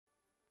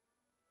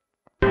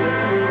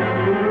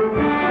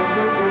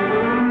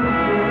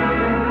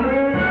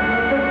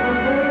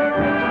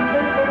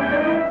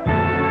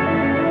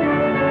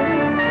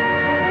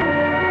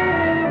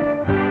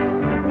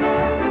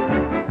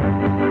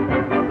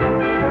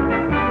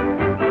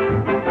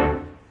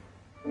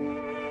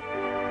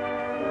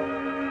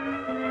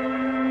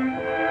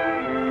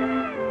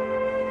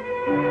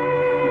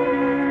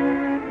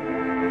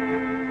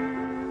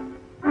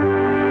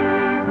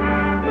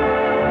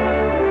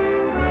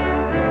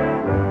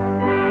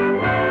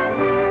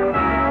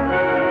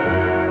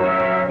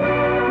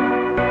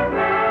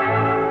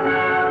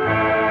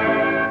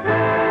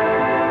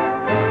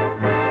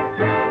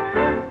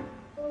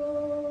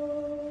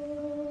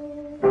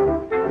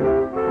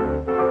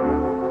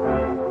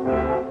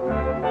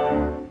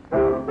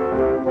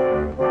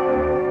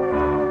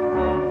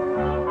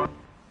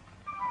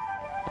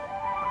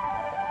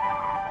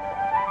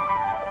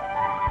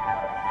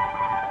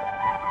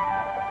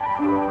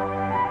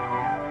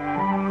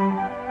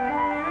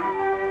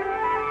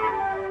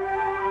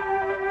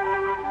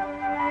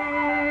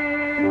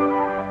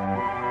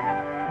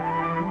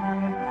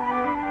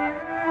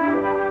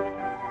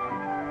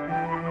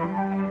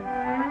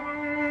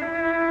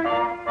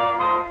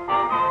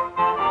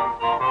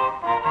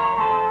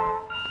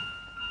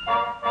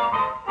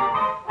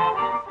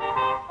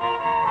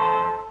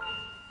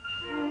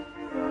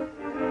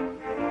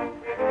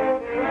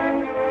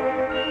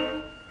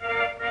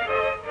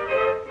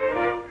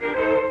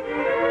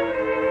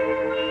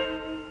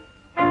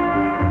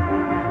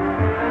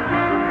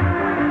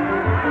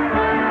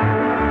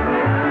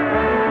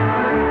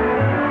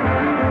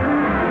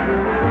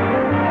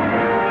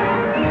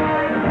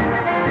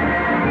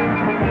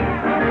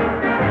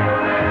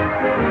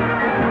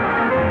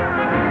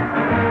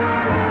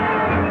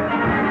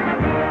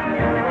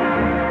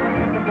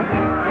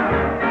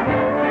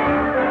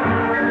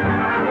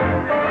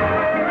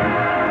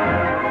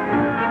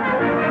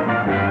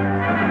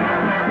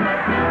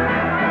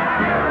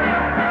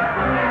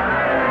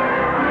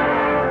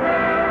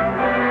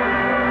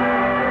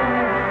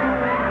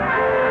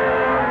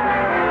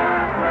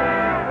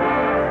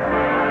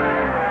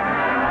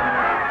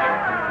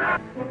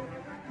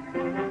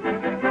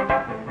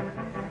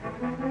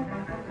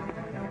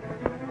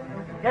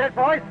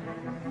boys?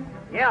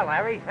 Yeah,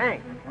 Larry,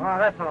 thanks. Oh,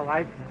 that's all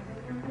right.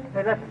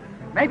 Hey, listen,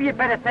 maybe you'd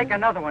better take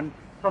another one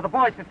so the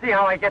boys can see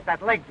how I get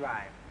that leg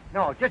drive.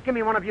 No, just give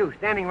me one of you,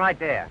 standing right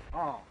there.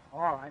 Oh,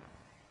 all right.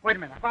 Wait a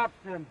minute. About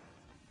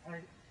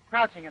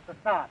crouching at the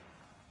start.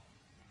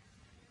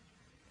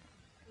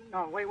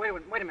 No, wait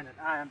a minute.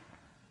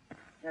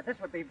 Yeah, this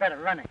would be better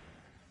running.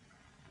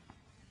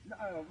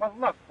 Well,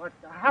 look.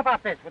 How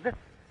about this? With this?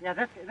 Yeah,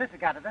 this has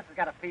got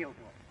a feel to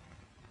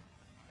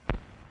it.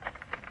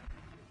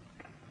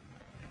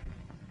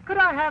 Could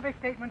I have a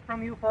statement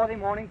from you for the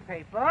morning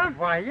paper?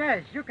 Why,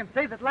 yes. You can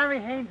say that Larry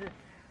Haynes is...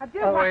 It's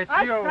you.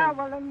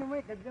 Travel in the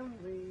wicked jungle.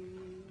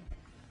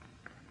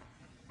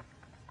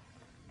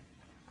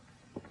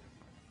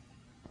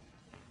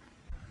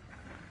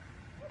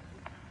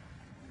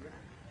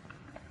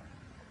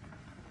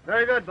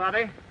 Very good,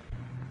 Bobby.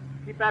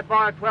 Keep that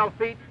bar at 12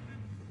 feet.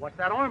 What's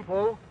that arm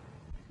pull?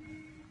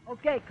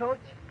 Okay, Coach.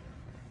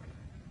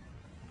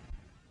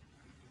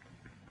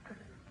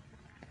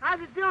 How's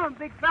it doing,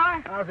 big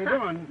fella? How's he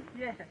doing?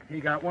 Yeah. He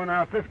got 1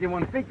 hour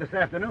 51 feet this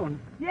afternoon.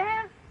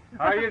 Yeah?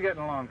 How are you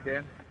getting along,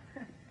 kid?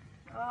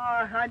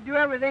 I do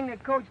everything the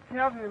coach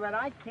tells me, but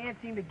I can't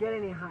seem to get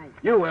any height.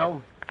 You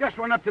will. Just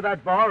run up to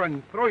that bar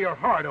and throw your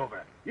heart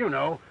over. You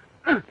know.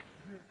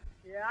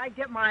 Yeah, I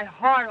get my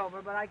heart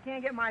over, but I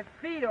can't get my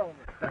feet over.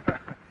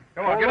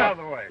 Come on, get out of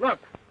the way. Look,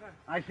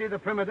 I see the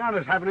prima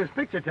donna's having his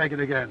picture taken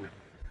again.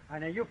 I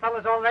know you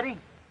fellas all ready?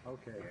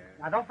 Okay.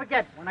 Now, don't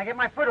forget, when I get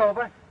my foot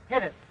over,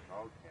 hit it.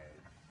 Okay.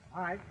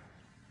 All right.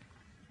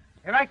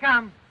 Here I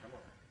come.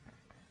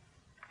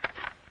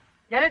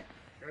 Get it?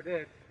 Sure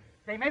did.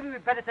 Say, maybe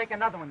we'd better take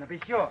another one to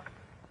be sure.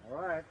 All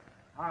right.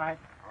 All right.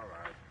 All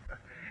right.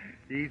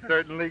 He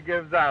certainly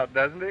gives out,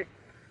 doesn't he?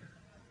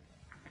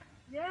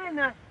 Yeah, and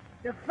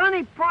the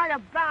funny part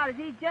about it,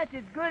 he's just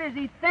as good as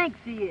he thinks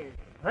he is.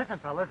 Listen,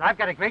 fellas, I've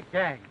got a great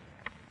jag.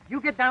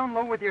 You get down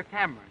low with your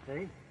camera,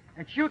 see?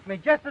 And shoot me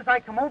just as I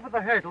come over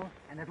the hurdle,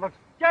 and it looks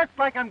just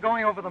like I'm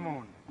going over the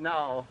moon.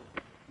 No.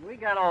 We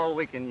got all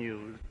we can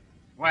use.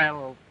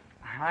 Well,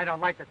 I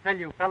don't like to tell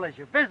you fellas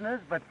your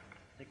business, but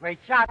it's a great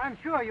shot. I'm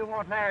sure you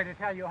want Larry to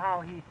tell you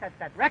how he set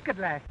that record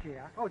last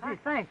year. Oh, gee,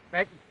 thanks,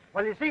 Beck.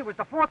 Well, you see, it was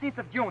the 14th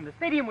of June. The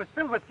stadium was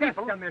filled with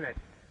people. Just a minute.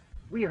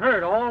 We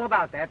heard all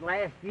about that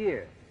last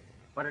year,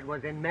 but it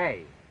was in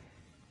May.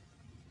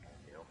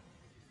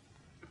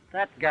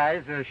 That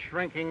guy's a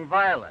shrinking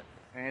violet,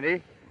 ain't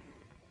he?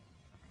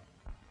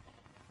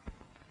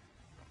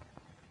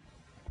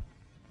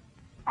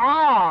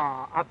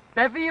 Ah, a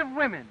bevy of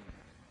women.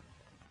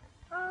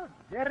 A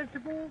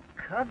veritable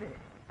covey.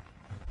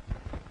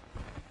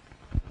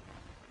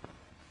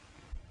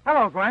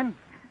 Hello, Gwen.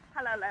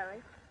 Hello, Larry.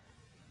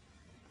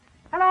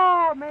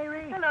 Hello,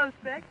 Mary. Hello,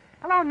 Speck.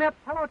 Hello, Nip.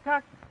 Hello,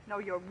 Tuck. No,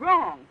 you're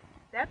wrong.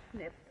 That's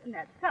Nip and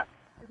that's Tuck.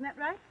 Isn't that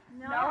right?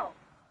 No.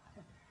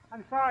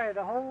 I'm sorry,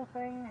 the whole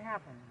thing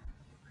happened.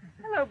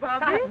 Hello,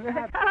 Bobby.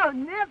 Hello,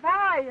 Nip.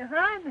 How are you,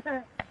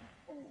 hon?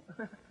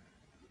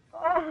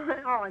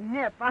 Oh,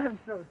 Nip, I'm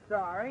so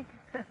sorry.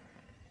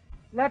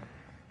 Let's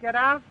get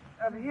out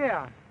of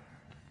here.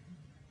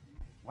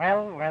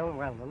 Well,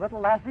 the little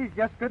lassies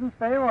just couldn't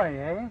stay away,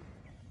 eh?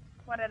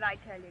 What did I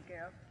tell you,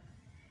 girl?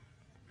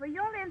 For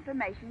your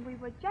information, we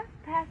were just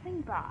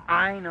passing by.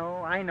 I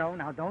know.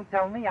 Now, don't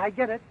tell me. I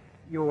get it.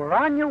 You were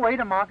on your way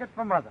to market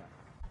for Mother.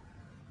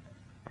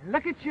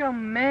 Look at your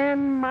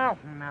man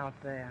mountain out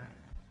there.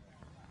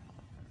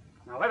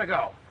 Now, let her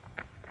go.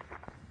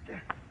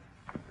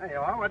 There you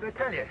are. What did I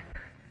tell you?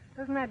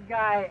 Doesn't that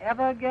guy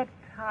ever get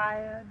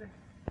tired?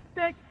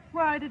 Speck,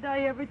 why did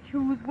I ever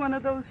choose one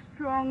of those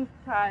strong,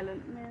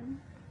 silent men?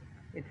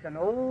 It's an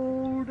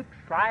old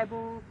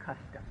tribal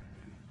custom.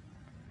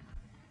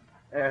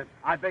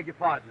 I beg your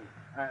pardon.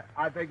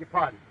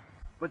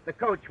 But the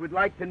coach would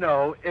like to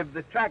know if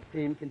the track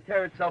team can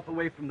tear itself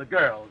away from the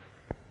girls.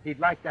 He'd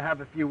like to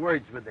have a few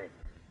words with it.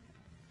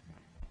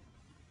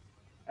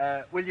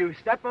 Will you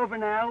step over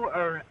now,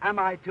 or am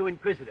I too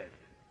inquisitive?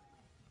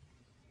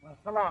 Well,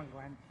 so long,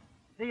 Gwen.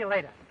 See you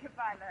later.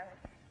 Goodbye,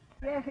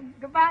 Larry. Yeah,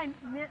 goodbye,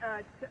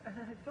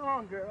 so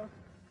long, girls.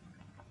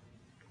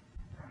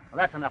 Well,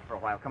 that's enough for a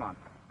while. Come on.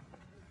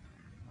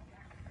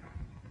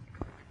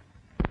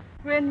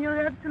 Gwen,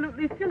 you're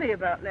absolutely silly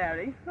about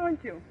Larry,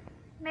 aren't you?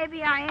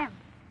 Maybe I am.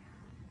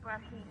 But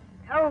he's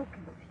so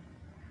conceited.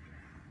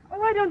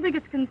 Oh, I don't think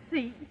it's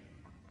conceit.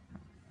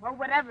 Well,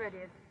 whatever it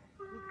is,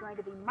 he's going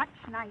to be much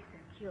nicer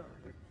cured.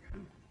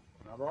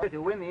 Now, boys,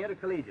 to win the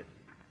intercollegiate.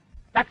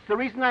 That's the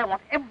reason I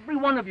want every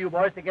one of you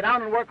boys to get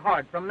out and work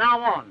hard from now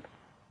on.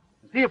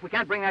 And see if we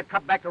can't bring that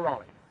cup back to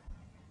Raleigh.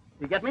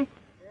 You get me?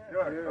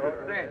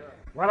 Sure.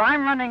 Well,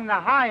 I'm running the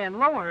high and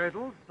low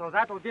hurdles, so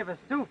that'll give us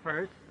 2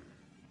 firsts.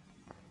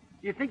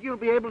 You think you'll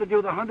be able to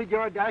do the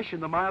 100-yard dash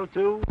in the mile,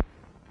 too?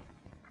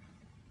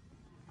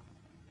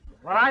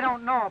 Well, I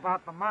don't know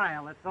about the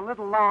mile. It's a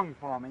little long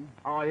for me.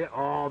 Oh, yeah.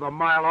 Oh, the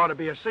mile ought to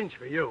be a cinch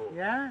for you.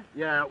 Yeah?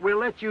 Yeah, we'll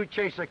let you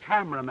chase a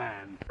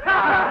cameraman.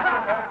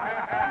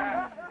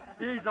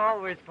 He's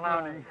always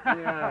clowny.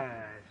 Yes.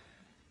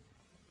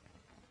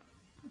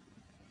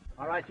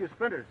 All right, you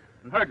sprinters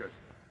and hurdlers.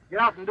 Get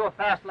out and do a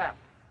fast lap.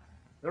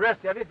 The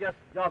rest of you just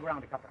jog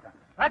around a couple of times.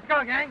 Let's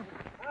go, gang.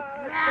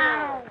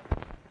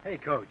 Hey,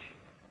 Coach,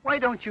 why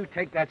don't you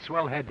take that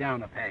swell head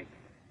down a peg?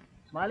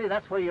 Smiley,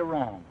 that's where you're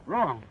wrong.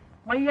 Wrong.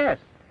 Why, yes.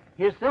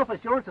 His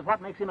self-assurance is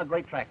what makes him a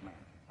great track man.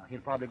 Now,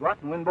 he'll probably go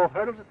out and win both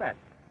hurdles at that.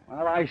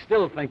 Well, I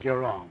still think you're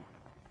wrong.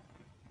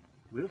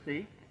 We'll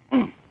see.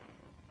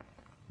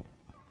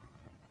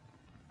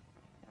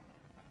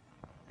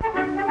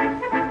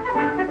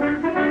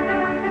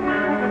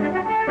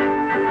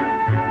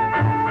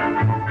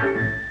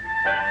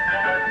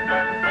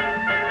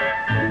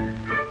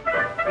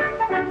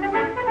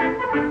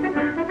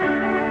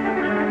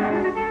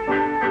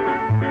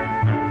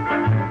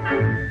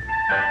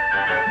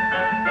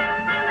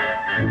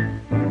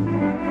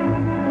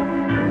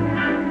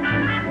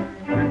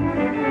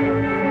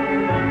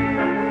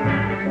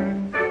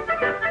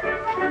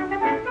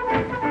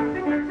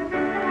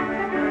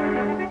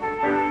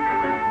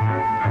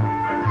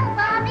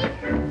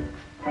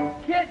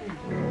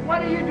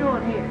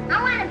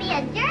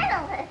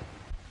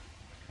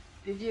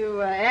 Did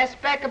you ask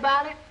Beck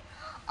about it?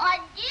 I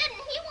did,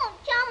 and he won't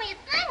tell me a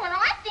thing when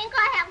I think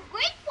I have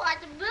great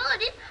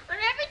possibilities, but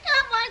every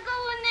time I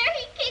go in there,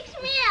 he kicks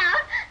me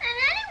out. And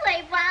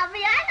anyway, Bobby,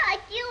 I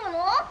like you an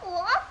awful,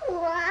 awful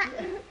lot.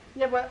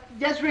 Yeah, well,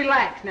 just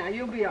relax now.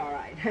 You'll be all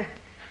right.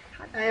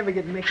 How'd I ever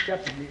get mixed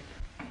up in this?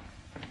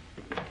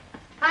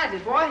 How's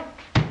it, boy?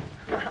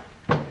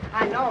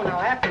 I know now,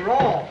 after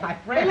all, my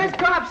friend. Hey, let's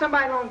drop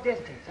somebody long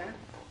distance, huh?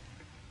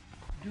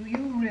 Do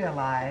you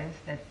realize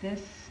that this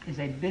is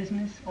a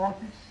business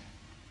office?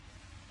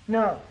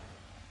 No.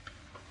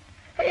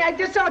 Hey, I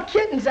just saw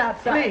kittens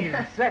outside. Please,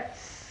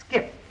 let's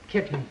skip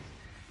kittens.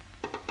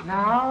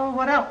 Now,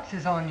 what else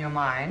is on your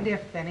mind,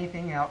 if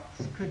anything else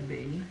could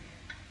be?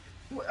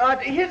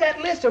 Here's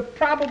that list of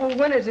probable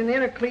winners in the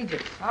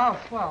intercollegiate. Oh,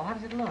 swell. How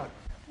does it look?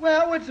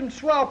 Well, with some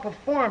swell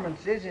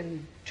performances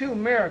and 2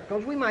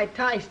 miracles, we might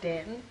tie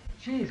Stanton.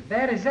 Geez,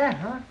 bad as that,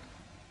 huh?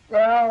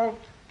 Well,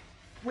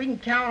 we can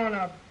count on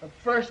a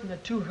first in the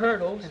 2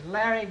 hurdles. Has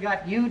Larry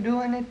got you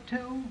doing it,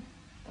 too?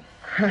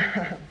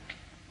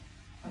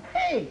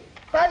 Hey,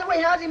 by the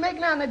way, how's he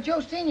making out in the Joe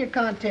Senior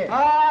contest?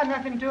 Oh,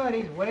 nothing to it.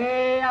 He's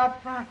way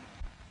out front.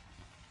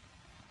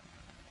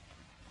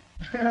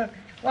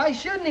 Why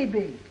shouldn't he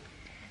be?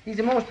 He's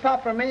the most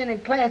popular man in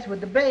class with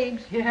the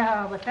babes.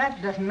 Yeah, but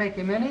that doesn't make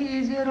him any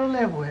easier to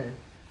live with.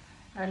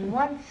 And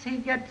once he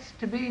gets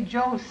to be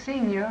Joe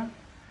Senior,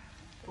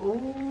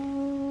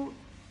 oh...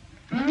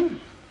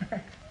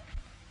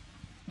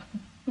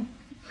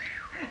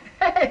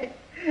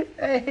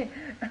 Hey,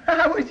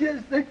 I was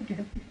just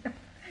thinking,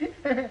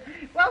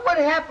 what would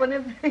happen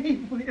if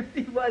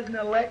he wasn't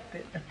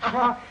elected?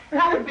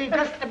 That would be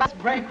just the best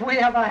break we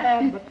ever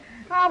had, but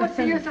what's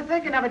the use of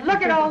thinking of it?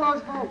 Look at all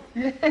those votes.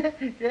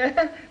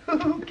 Yeah,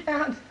 who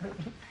counts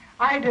them?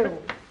 I do.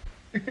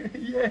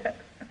 Yeah.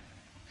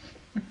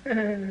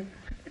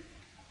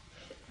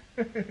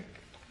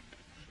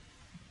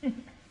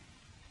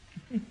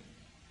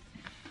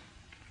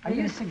 Are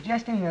you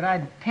suggesting that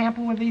I'd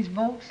tamper with these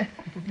votes?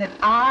 That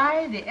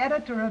I, the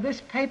editor of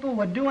this paper,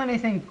 would do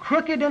anything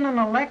crooked in an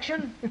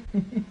election?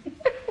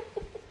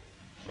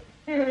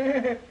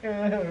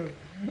 Well,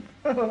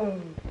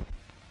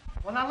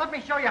 now let me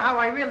show you how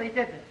I really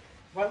did this.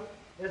 Well,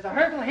 there's a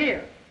hurdle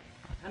here,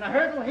 and a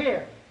hurdle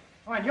here.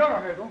 Oh, and you're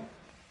a hurdle,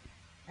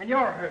 and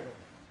you're a hurdle.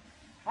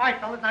 All right,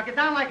 fellas, now get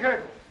down like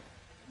hurdles.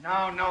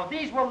 No,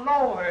 these were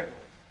low hurdles.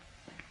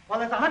 Well,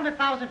 there's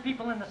 100,000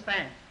 people in the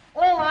stands.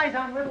 All eyes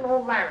on little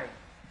old Larry.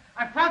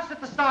 I'm crouched at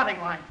the starting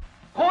line,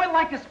 coiled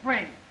like a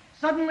spring.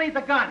 Suddenly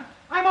the gun.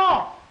 I'm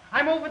off.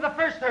 I'm over the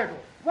first hurdle,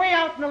 way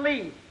out in the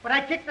lead. But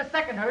I kick the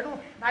second hurdle,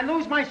 and I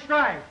lose my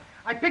stride.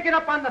 I pick it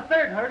up on the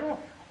third hurdle,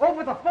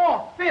 over the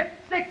 4th, 5th,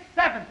 6th,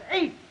 7th,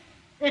 8th.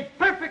 In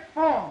perfect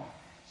form.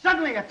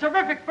 Suddenly, a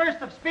terrific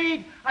burst of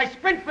speed. I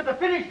sprint for the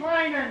finish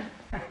line and...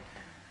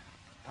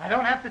 I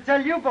don't have to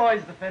tell you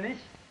boys the finish.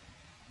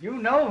 You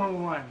know who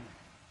won.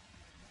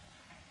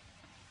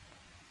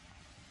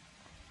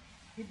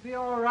 He'd be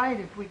all right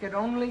if we could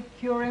only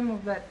cure him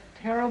of that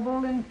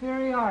terrible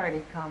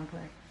inferiority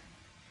complex.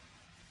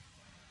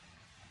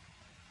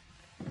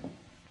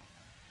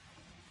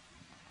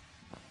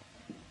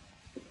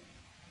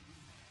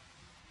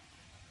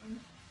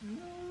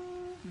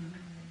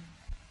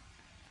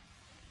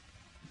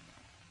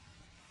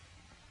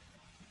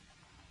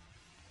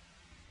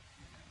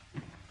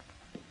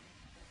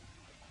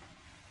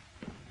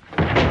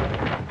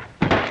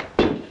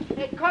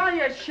 Hey, call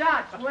your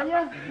shots, will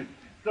you?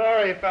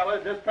 Sorry,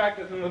 fella, just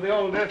practicing with the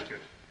old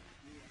discus.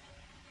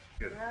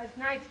 It's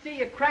nice to see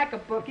you crack a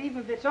book,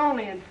 even if it's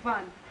only in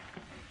fun.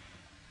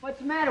 What's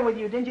the matter with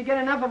you? Didn't you get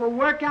enough of a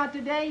workout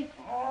today?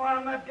 Oh,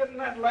 I'm not getting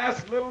that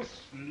last little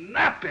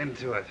snap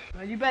into it.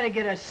 Well, you better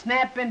get a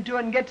snap into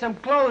it and get some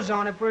clothes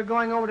on if we're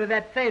going over to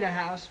that Theta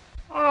house.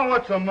 Oh,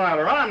 what's the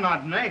matter? I'm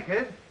not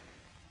naked.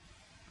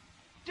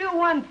 Do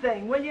one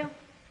thing, will you?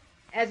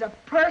 As a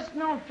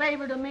personal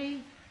favor to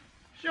me,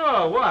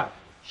 Sure, what?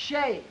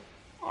 shave.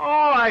 Oh,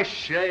 I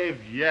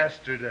shaved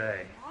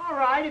yesterday. All All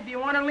right, if you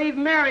want to leave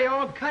Mary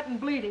all cut and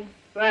bleeding.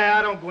 Say,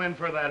 I don't go in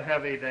for that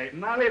heavy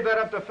dating. I leave that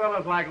up to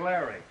fellas like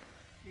Larry.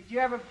 Did you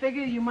ever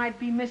figure you might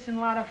be missing a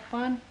lot of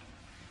fun?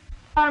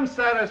 I'm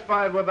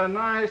satisfied with a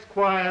nice,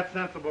 quiet,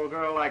 sensible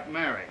girl like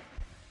Mary.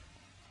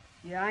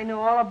 Yeah, I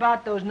know all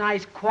about those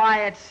nice,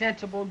 quiet,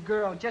 sensible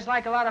girls. Just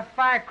like a lot of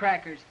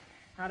firecrackers.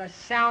 How to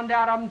sound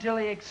out of them till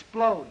they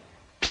explode.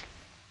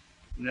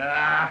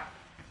 Nah.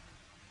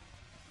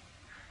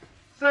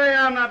 Say,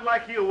 I'm not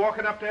like you,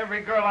 walking up to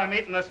every girl I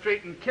meet in the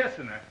street and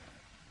kissing her.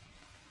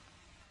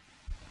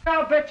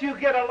 I'll bet you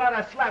get a lot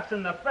of slaps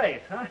in the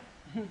face, huh?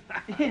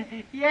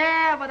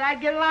 Yeah, but I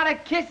get a lot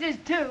of kisses,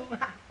 too.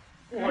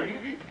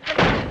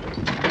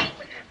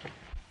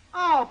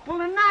 Oh,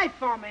 pull a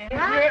knife on me, huh?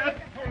 Yeah,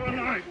 pull a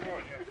knife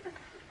on you.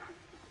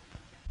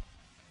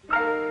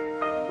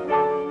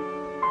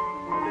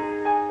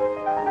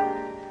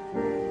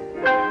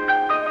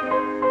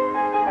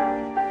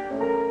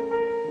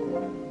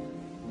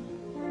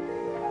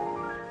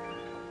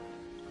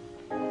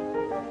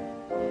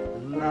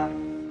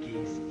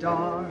 Lucky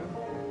star,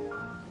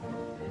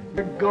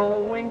 we're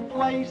going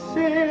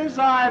places.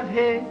 I've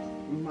hitched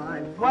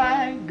my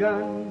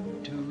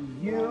wagon to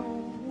you.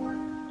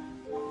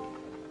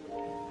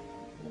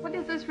 What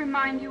does this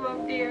remind you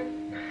of, dear?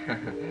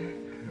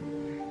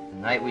 The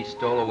night we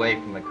stole away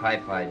from the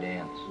Kai-Pai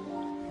dance.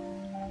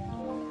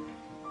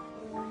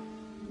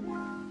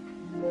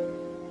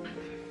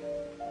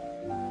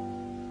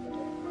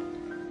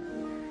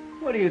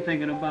 What are you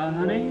thinking about,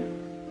 honey?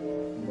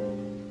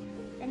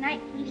 The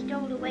night we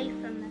stole away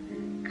from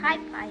the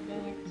Kai-Pai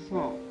dance.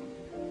 Oh.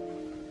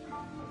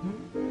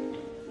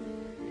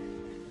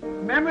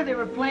 Remember they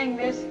were playing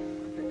this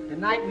the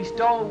night we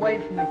stole away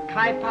from the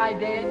Kai-Pai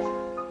dance?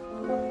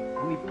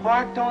 We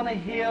parked on a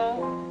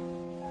hill,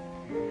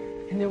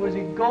 and there was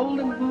a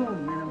golden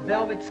moon and a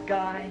velvet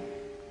sky.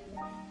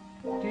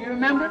 Do you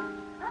remember?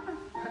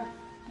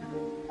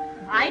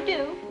 I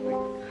do.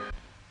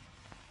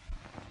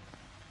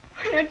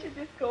 Why don't you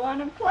just go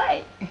on and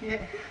play?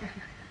 Yeah.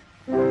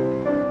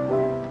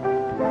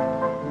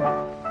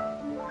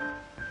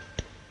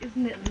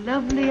 Isn't it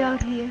lovely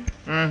out here?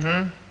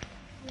 Mm-hmm.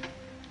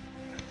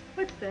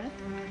 What's that?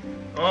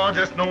 Oh,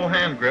 just no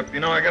hand grip. You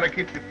know, I gotta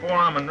keep your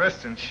forearm and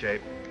wrist in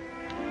shape.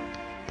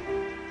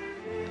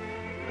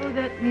 Oh,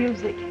 that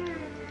music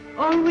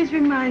always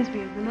reminds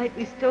me of the night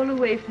we stole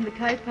away from the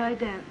Kai-Pai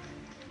dance.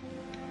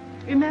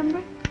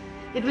 Remember?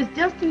 It was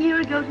just a year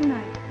ago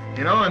tonight.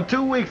 You know, in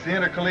 2 weeks, the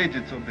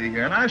intercollegiates will be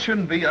here, and I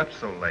shouldn't be up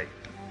so late.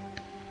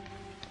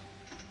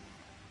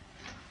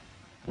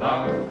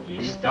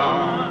 Lucky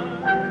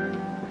star,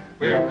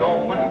 we're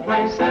going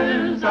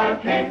places.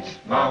 I've hitched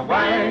my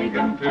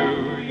wagon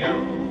to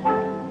you.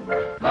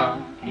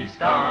 Lucky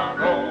star,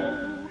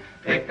 oh,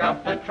 pick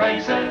up the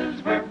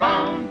traces. We're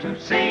bound to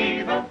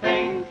see the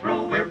thing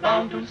through. We're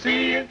bound to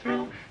see it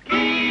through.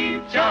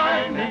 Keep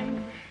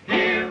chiming.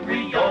 Here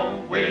we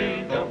go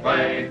with a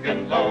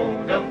wagon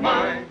load of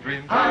my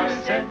dreams. I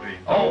said,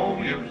 oh,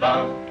 you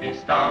lucky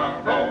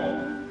star,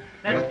 oh,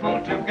 let's pull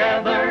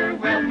together.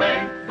 We'll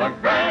make the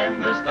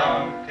grandest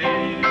of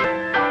tea.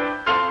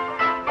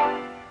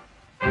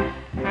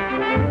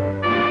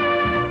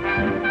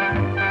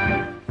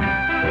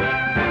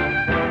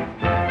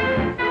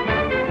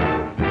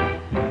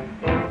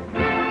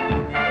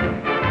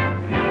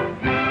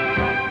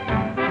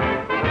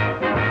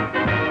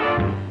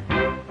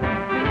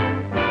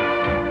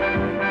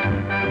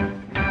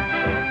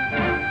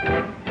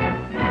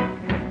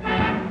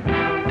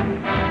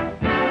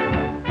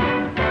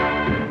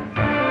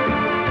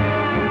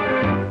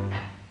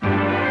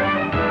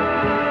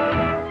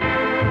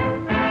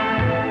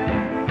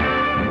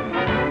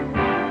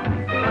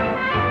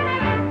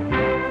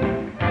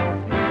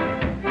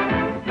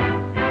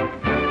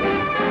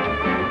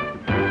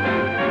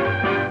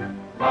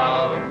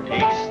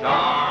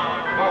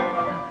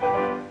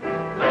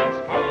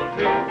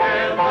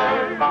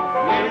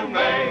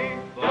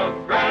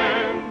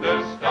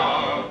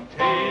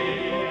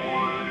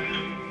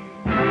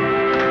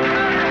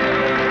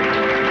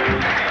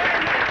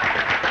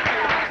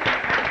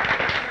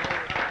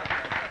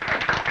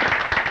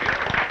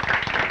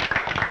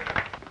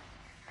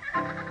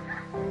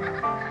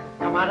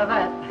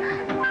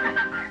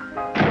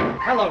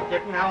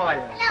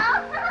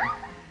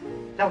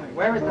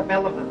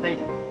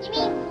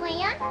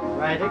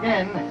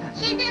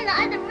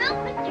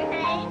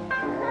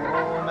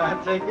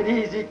 Take it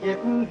easy,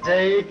 kitten.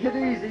 Take it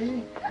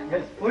easy.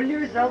 Just pull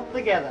yourself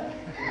together.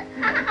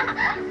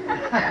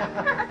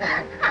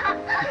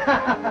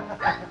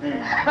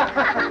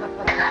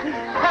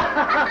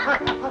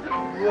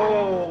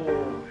 Whoa.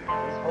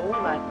 Just hold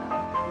that now.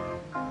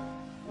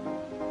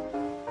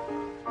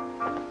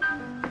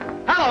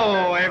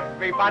 Hello,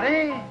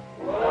 everybody.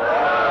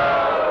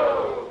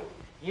 Whoa.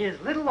 Here's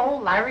little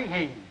old Larry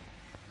Haynes.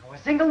 Now, a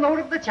single note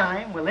of the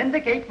chime will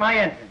indicate my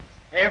entrance.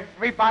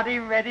 Everybody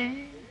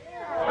ready?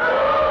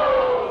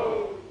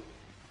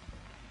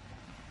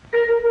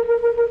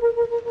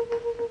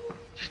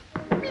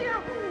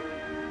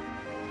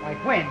 Why,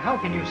 Gwen, how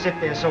can you sit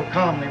there so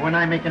calmly when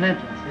I make an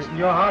entrance? Isn't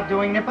your heart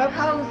doing nip-ups?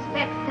 Oh,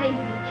 Speck, save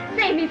me.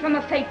 Save me from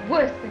a fate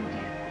worse than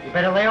death. You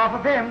better lay off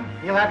of him.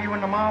 He'll have you in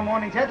tomorrow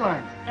morning's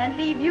headlines. And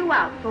leave you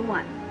out for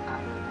once.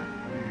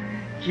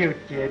 Cute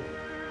kid.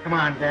 Come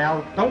on,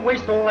 Val. Don't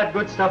waste all that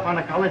good stuff on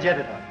a college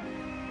editor.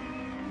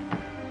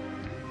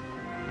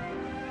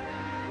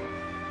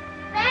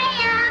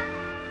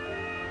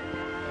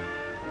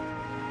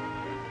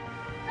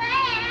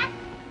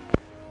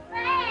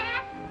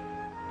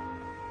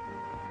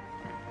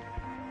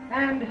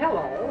 And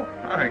hello.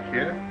 Hi,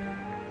 kid.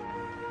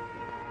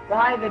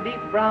 Why the deep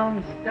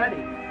brown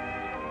study?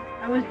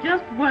 I was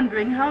just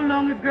wondering how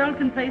long a girl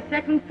can play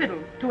second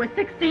fiddle to a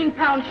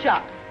 16-pound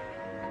shot.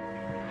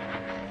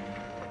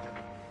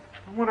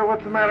 I wonder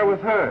what's the matter with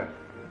her.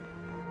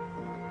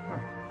 Huh.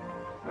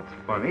 That's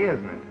funny,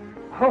 isn't it?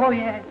 Oh,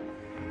 yes.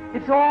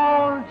 It's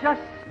all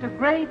just a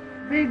great,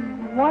 big,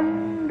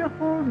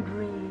 wonderful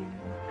dream.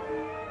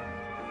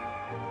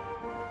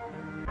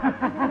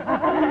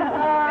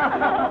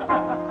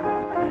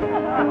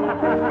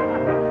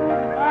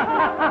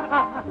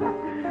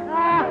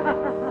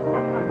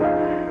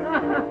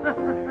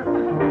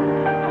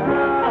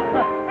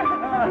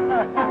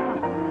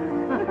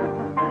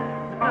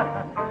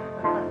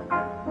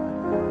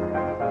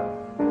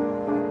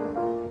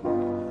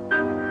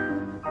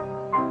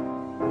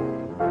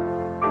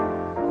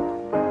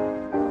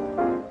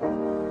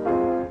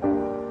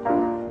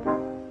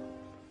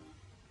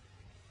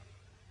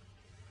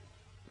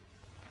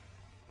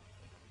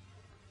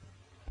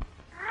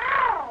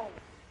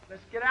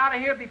 Let's get out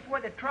of here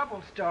before the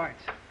trouble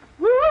starts.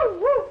 Woo,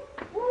 woo,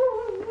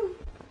 woo, woo.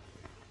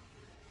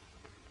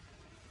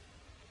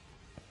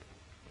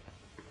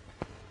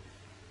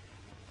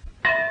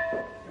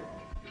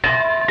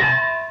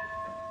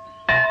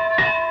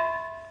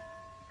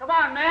 Come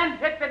on, man.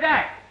 Hit the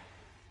deck.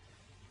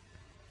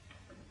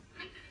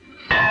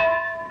 Just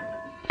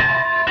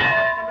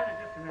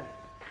a minute.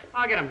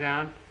 I'll get him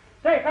down.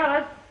 Say,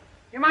 fellas,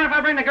 you mind if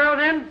I bring the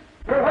girls in?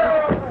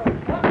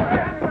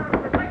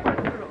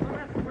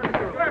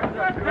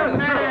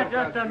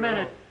 Just a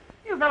minute.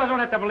 You fellas don't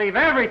have to believe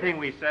everything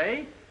we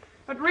say,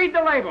 but read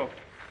the label.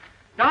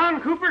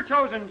 Don Cooper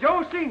chosen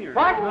Joe Sr.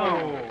 What?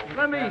 No.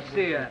 Let me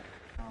see it.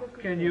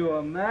 Can you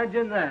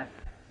imagine that?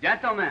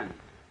 Gentlemen,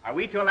 are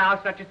we to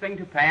allow such a thing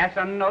to pass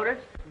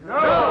unnoticed?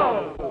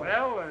 No.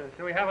 Well,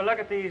 shall we have a look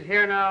at these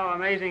here now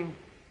amazing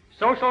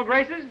social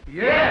graces?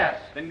 Yes.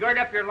 Then gird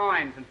up your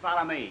loins and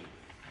follow me.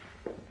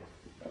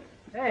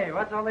 Hey,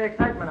 what's all the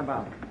excitement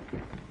about?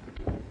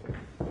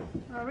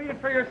 Read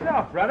it for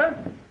yourself, brother.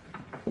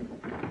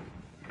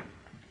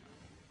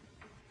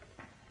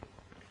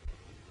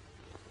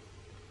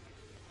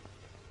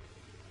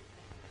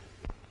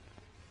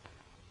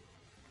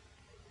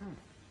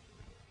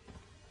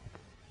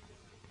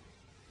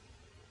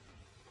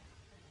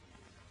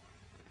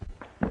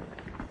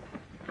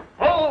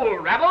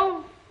 Hold,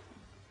 rebel!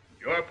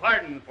 Your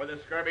pardon for the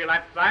scurvy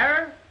lap,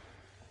 sire.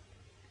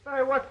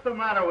 Say, what's the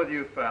matter with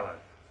you fellas?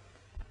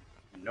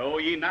 Know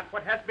ye not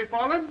what has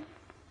befallen?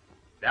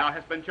 Thou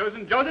hast been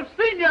chosen Joseph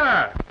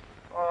Sr.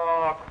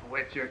 Oh,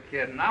 quit your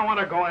kidding. I want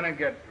to go in and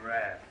get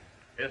dressed.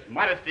 His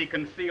modesty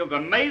concealed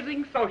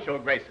amazing social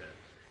graces.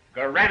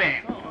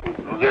 Garretting.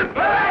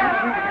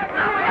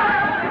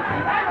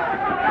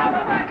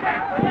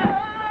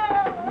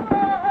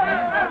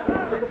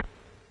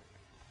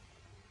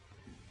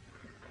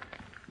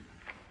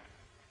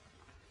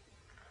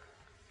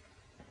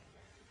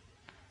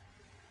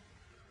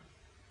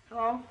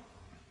 Hello?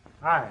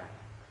 Hi.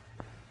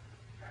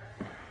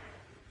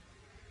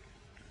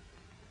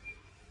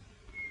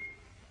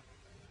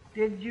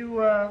 Did you,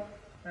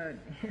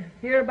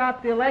 hear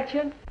about the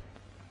election?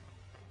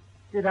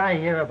 Did I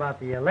hear about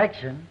the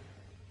election?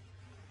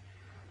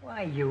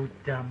 Why, you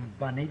dumb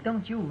bunny,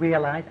 don't you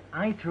realize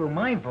I threw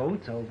my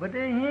votes over to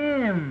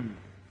him?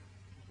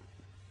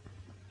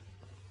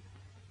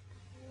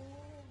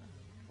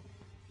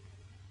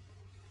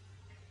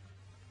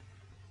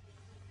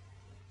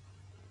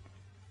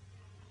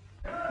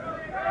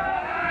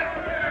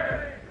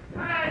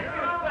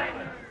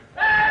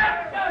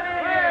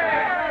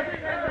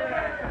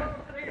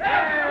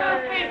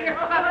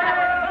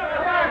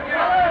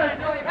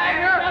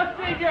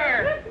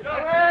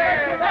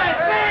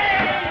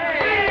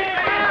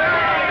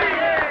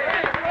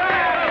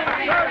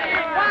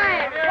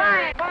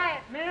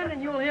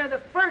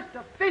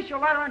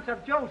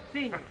 Of Joe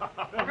Sr.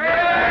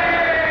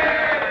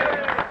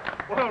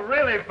 Well,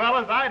 really,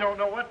 fellas, I don't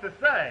know what to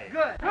say.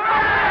 Good.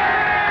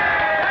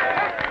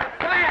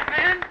 Quiet,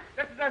 man.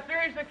 This is a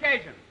serious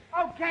occasion.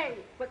 Okay,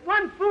 but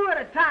one fool at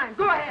a time.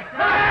 Go ahead.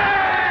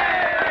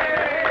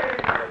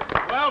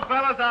 Well,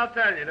 fellas, I'll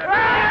tell you.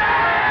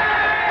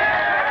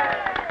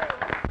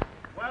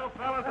 Well,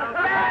 fellas, I'll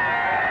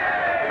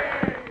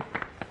tell you.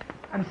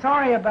 I'm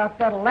sorry about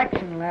that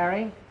election,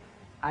 Larry.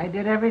 I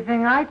did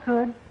everything I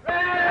could.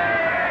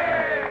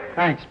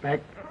 Thanks,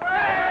 Beck.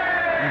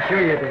 I'm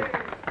sure you did.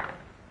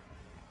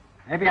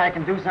 Maybe I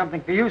can do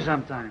something for you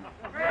sometime.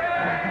 Oh,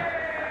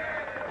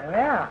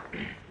 yeah.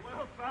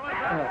 Well, fellas,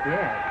 Oh,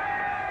 yeah.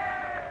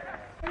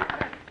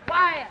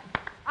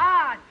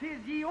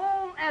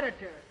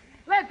 editor.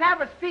 Let's have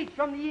a speech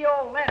from the ye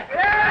old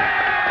editor.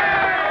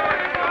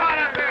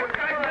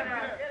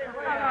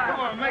 Come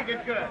on, make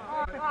it good.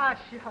 Oh,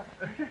 shucks.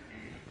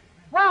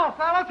 Well,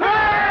 fellas,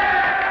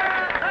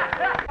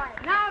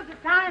 now's the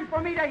time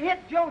for me to hit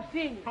Joe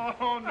Sr.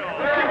 Oh, no.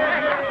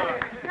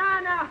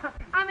 No,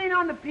 I mean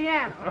on the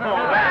piano.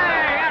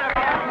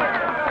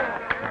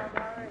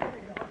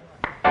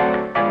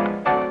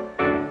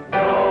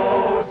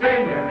 Joe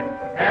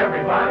Sr.,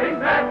 everybody's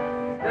met.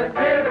 The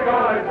theater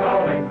is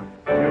going.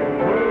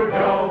 You,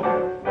 Joe,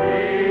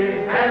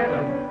 he's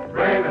handsome,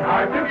 brave and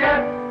hard to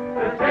get.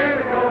 The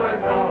theater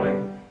is going.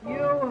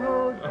 You,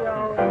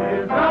 Joe.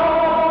 His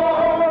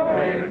nose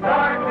in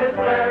darkness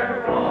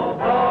there,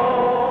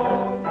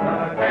 although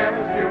the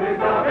campus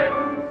beauties of it.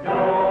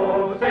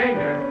 Joe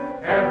Sr.,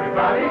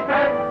 everybody's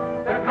pet.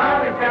 The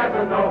college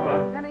Casanova.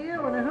 And a you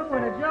and a who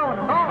and a Joe and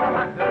a ho.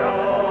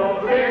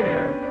 Joe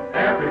Sr.,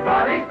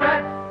 everybody's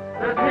pet.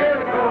 The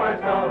theater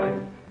is going.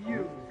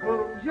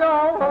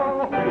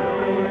 Joe.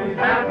 He's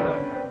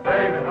handsome,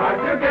 brave and hard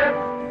to get.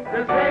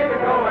 The theater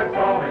is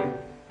going.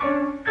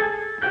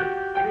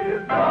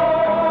 His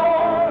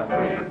nose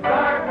in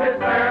darkness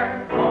there,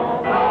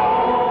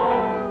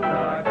 although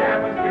the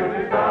campus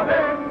beauties of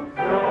it.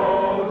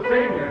 Joe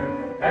Sr.,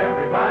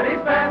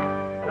 everybody's pet.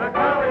 The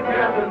college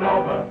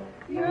Casanova.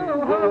 You,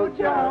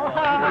 Joe.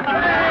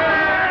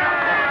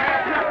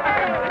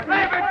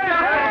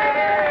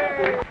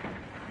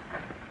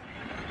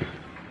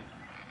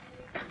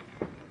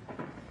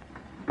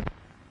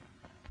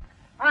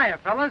 Hiya,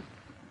 fellas.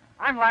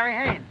 I'm Larry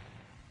Haynes.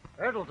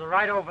 Hurdles are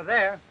right over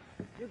there.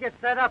 You get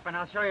set up and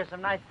I'll show you some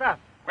nice stuff.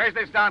 Where's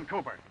this Don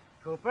Cooper?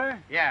 Cooper?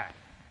 Yeah.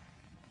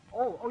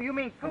 Oh, you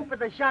mean Cooper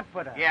the shot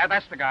putter? Yeah,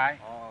 that's the guy.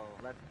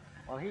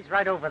 Well, he's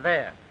right over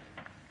there.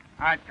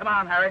 All right, come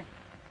on, Harry.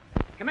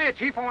 Come here,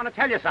 Chief. I want to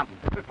tell you something.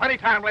 There's plenty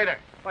of time later.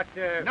 But,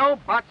 No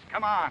buts,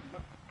 come on.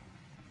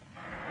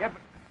 Yeah,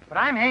 but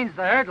I'm Haynes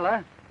the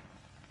hurdler.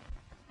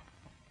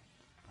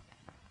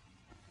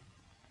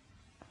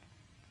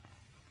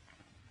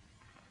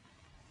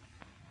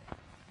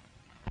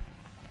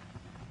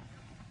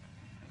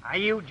 Are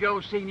you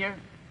Joe Sr.?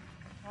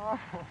 Oh.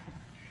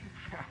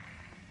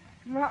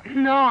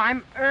 No,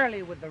 I'm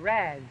early with the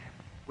Raz.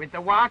 With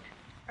the what?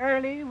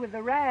 Early with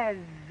the Raz.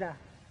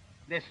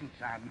 Listen,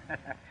 son.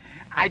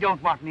 I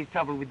don't want any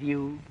trouble with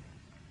you.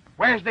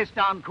 Where's this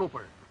Don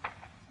Cooper?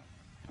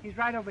 He's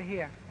right over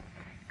here.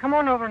 Come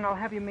on over and I'll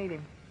have you meet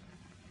him.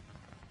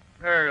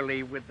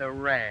 Early with the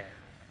Raz.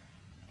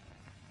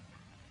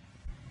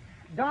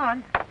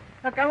 Don,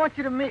 look, I want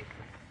you to meet...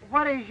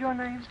 What is your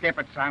name? Skip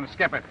it, son,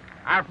 skip it.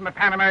 I'm from the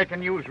Pan American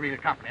Newsreel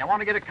Company. I want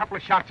to get a couple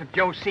of shots of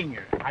Joe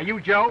Sr. Are you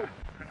Joe?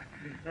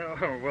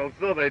 Oh, well,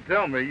 so they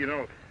tell me. You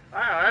know,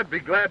 I'd be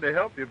glad to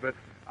help you, but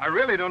I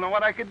really don't know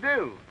what I could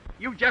do.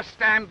 You just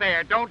stand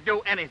there. Don't do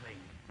anything.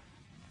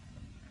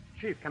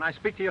 Chief, can I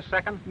speak to you a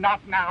second?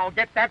 Not now.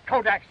 Get that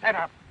Kodak set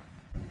up.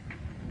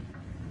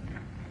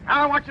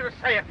 Now I want you to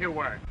say a few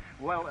words.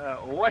 Well,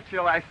 what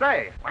shall I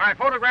say? When I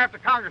photographed the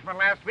congressman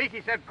last week,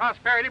 he said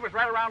prosperity was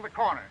right around the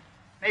corner.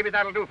 Maybe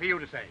that'll do for you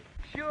to say.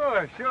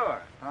 Sure.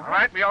 All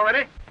right, we all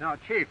ready? No,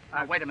 Chief.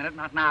 Wait a minute,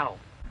 not now.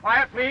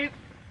 Quiet, please.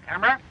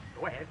 Camera.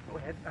 Go ahead.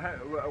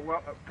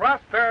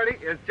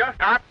 Prosperity is just...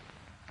 Stop.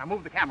 Now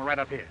move the camera right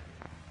up here.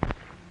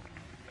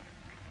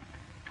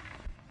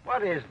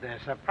 What is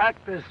this, a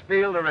practice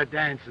field or a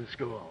dancing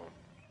school?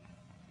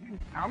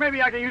 Now,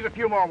 maybe I can use a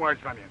few more words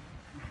from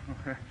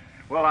you.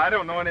 Well, I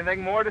don't know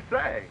anything more to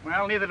say.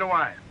 Well, neither do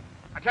I.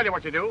 I'll tell you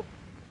what you do.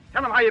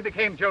 Tell them how you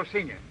became Joe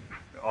Sr.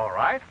 All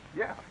right.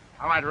 Yeah.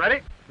 All right,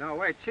 ready? No,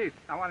 wait, Chief.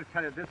 I want to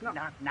tell you this. No.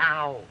 Not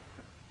now.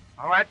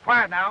 All right,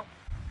 quiet now.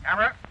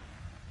 Camera.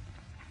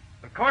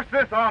 Of course,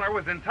 this honor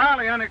was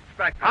entirely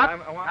unexpected. Up.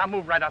 Now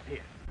move right up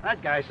here.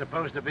 That guy's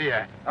supposed to be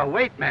a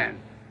weight man,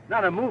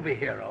 not a movie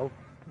hero.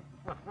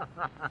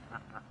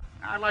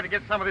 I'd like to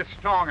get some of this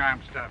strong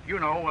arm stuff. You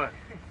know,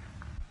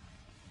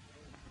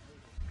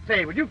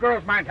 Say, would you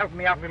girls mind helping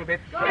me out a little bit?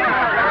 Hey,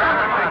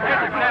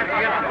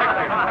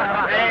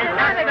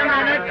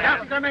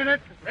 just a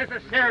minute. This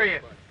is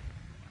serious.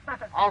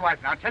 All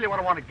right, now, I'll tell you what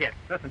I want to get.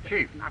 Listen,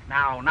 Chief. Not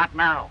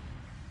now.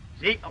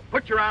 See,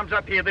 put your arms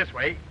up here this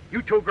way.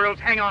 You two girls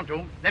hang on to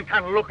them, then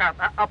kind of look up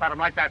at them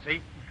like that,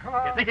 see?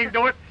 You think you can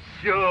do it?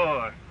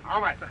 Sure.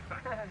 All right.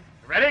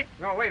 Ready?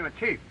 No, wait a minute,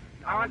 Chief.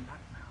 Not now.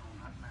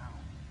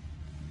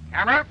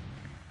 Camera.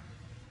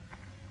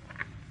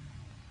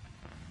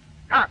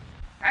 Cut.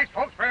 Thanks,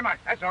 folks, very much.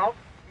 That's all.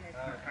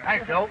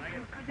 Thanks, Joe.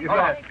 You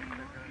bet.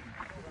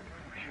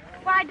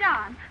 Why,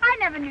 Don, I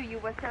never knew you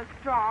were so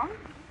strong.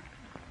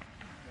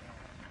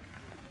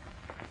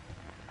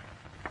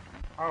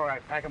 All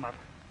right, pack 'em up.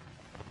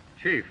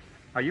 Chief,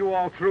 are you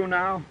all through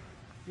now?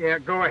 Yeah,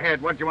 go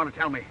ahead. What do you want to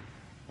tell me?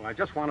 Well, I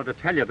just wanted to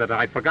tell you that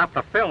I forgot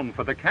the film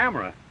for the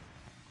camera.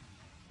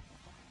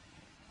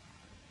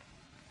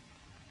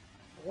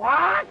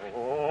 What?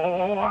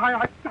 Oh,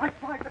 I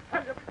tried to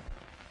tell you.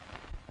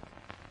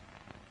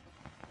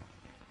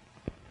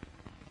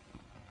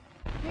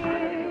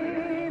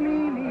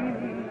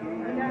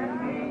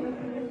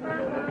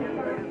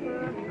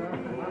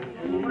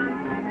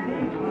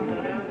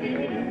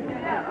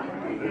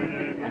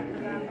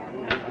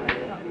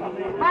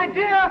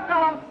 dear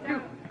fellow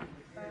students,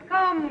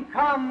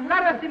 come,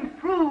 let us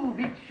improve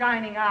each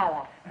shining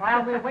hour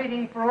while we're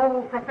waiting for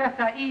old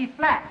Professor E.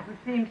 Flat, who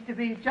seems to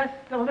be just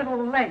a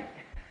little late.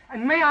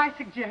 And may I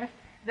suggest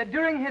that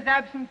during his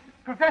absence,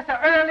 Professor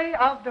Early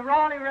of the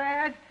Raleigh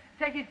Rads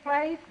take his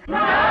place? No!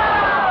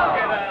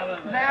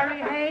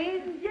 Larry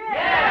Hayes?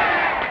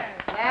 Yes!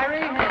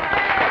 Larry Hayes.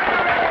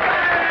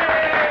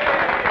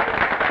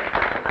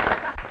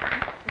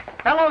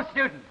 Fellow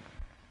students.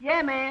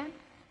 Yeah, man.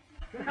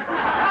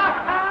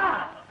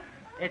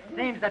 It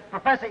seems that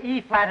Professor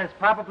E. Flat has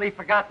probably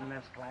forgotten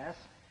this class,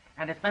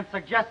 and it's been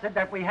suggested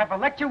that we have a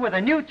lecture with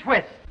a new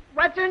twist.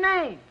 What's her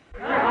name?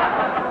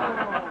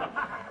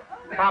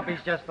 Poppy's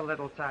just a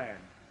little tired.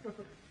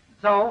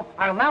 So,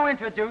 I'll now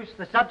introduce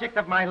the subject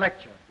of my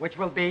lecture, which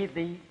will be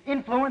the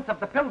influence of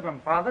the Pilgrim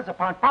Fathers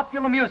upon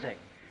popular music.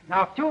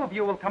 Now, if two of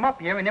you will come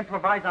up here and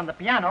improvise on the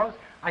pianos,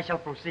 I shall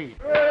proceed.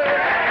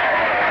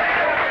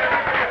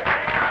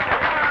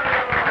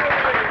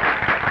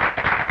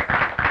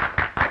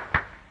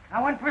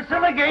 Now, when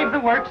Priscilla gave the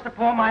works to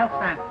poor Miles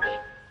Sandwich,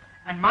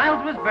 and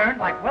Miles was burned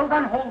like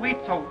well-done whole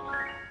wheat toast,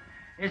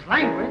 his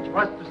language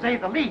was, to say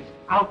the least,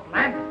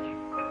 outlandish,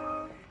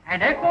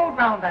 and echoed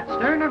round that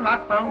stern and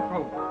rock-bound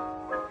crew,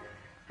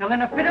 till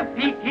in a fit of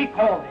pique he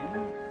called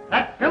in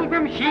that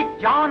pilgrim sheik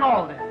John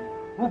Alden,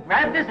 who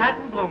grabbed his hat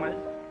and bloomers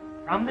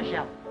from the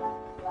shelf.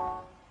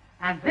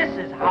 And this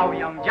is how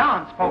young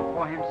John spoke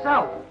for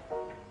himself.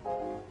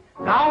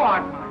 Thou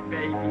art my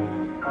baby.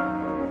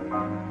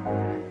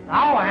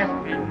 Thou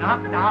hast been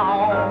knocked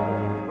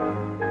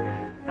down.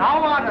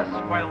 Thou art a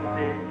swell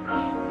dish.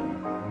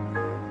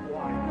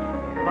 Why,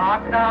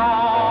 locked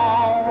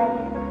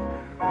down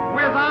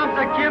with arms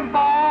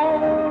akimbo.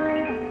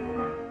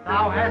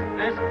 Thou hast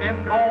this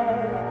bimbo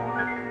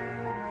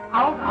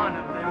out on a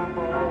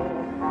limbo.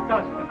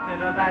 Dost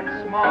consider that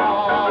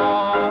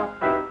small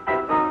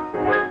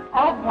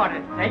of what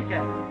it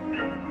taketh.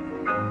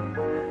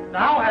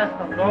 Thou hast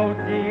the low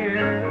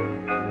dear.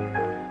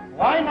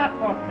 Why not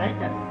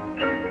forsake it?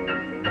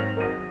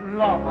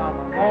 Love of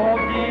the oh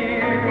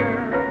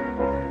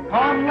dear,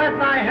 come let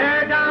thy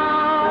hair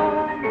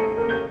down,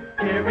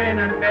 give in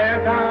and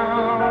bear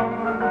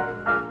down,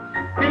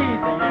 be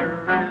the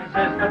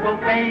irresistible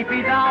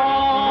baby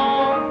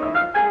thou.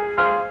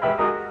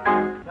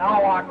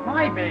 Thou art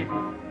my baby,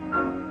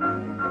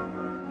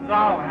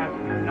 thou hast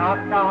been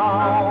knocked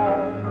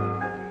down.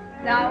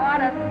 Thou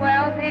art a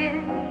swell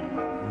dish,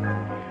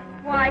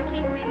 why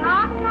keep me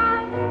locked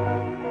out?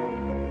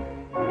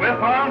 With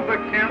arms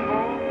akimbo,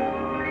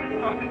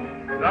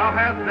 thou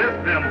hast this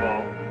bimbo.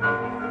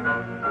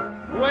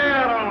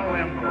 Where on a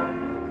limbo?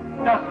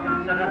 Dost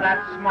consider that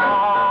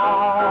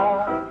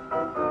small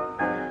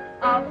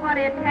Of what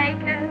it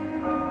taketh,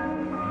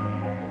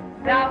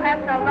 thou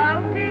hast a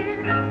love, dear.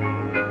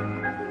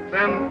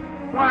 Then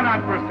why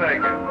not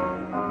forsake it?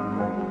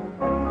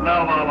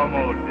 Love all the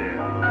more, dear.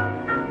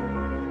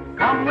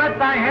 Come let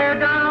thy hair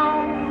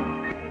down,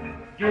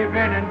 give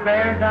in and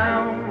bear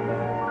down,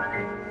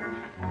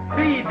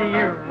 be the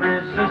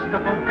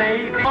irresistible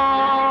baby.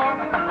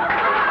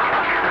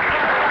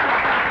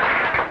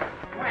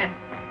 When?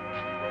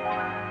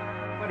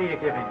 What are you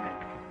giving me?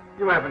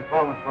 You haven't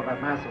fallen for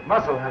that massive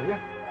muscle, have you?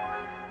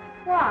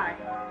 Why?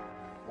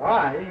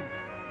 Why?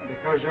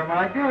 Because you're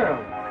my girl.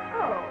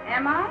 Oh,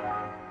 am I?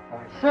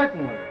 Why,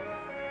 certainly.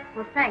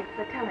 Well, thanks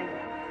for telling me.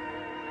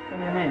 What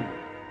do you mean?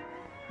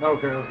 No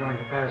girl's going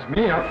to pass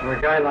me up for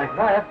a guy like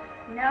that.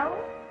 No?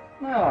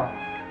 No.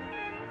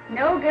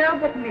 No girl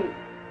but me.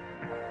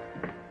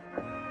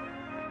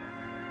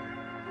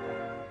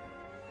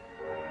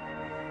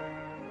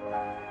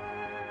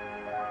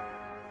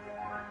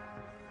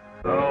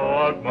 Thou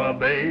art my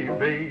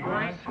baby,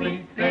 My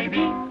sweet baby,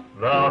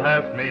 thou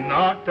hast me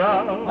knocked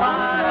out. what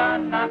a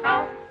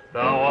knockout.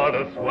 Thou art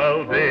a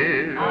swell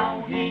dear,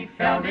 How he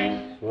felt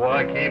this,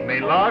 why keep me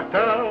locked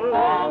out?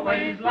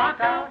 always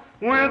locked out.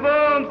 With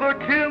arms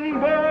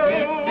akimbo,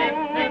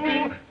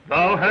 Nip,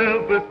 thou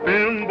hast this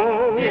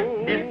bimbo.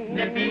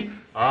 nippy,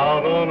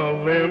 Out on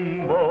a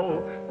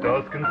limbo,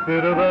 dost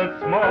consider that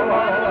small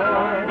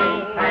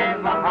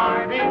and the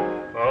Harvey,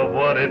 of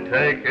what it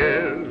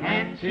taketh.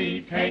 can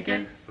she take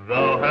it?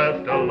 Thou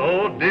hast a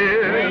load, Great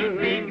dear,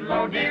 big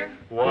low dear,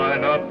 why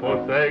not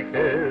forsake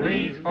it?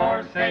 please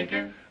forsake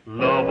it.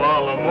 Love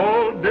all the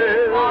more,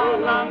 dear. All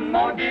the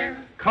more dear,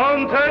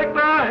 Come take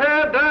thy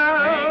head take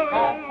down,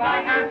 off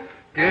my hat,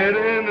 get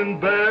in and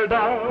bear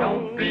down.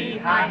 don't be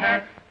high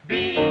hat,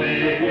 be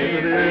The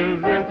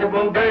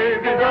irresistible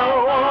baby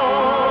thou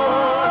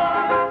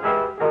art.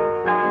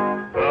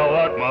 Thou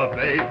art my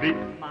baby.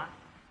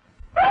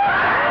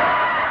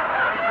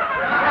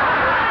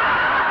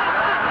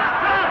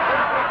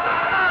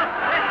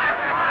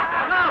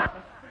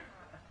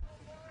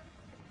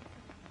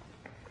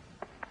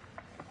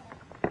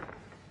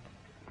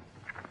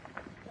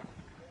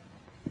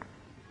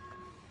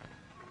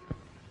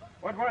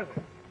 What was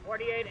it?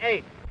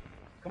 48-8.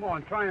 Come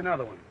on, try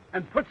another one.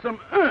 And put some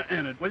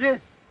in it, will you?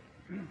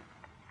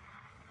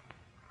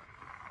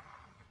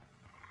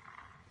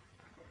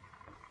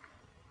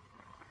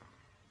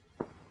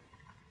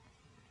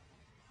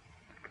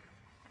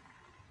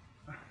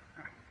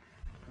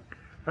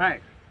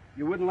 Thanks.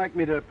 You wouldn't like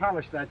me to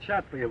polish that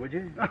shot for you, would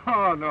you?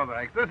 Oh, no,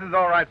 thanks. This is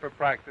all right for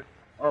practice.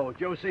 Oh,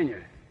 Joe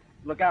Sr.,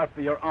 look out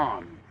for your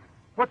arm.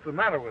 What's the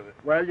matter with it?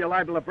 Well, you're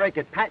liable to break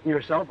it patting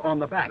yourself on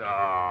the back.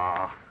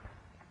 Oh.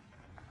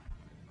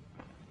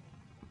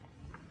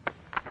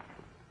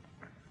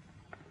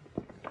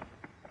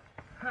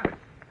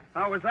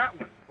 How was that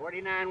one?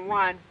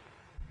 49-1.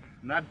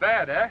 Not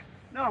bad, eh?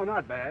 No,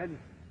 not bad.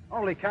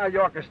 Only Cal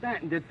Yorker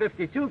Stanton did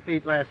 52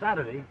 feet last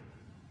Saturday.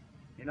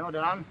 You know,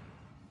 Don,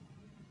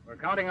 we're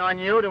counting on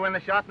you to win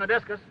the shot and the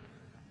discus.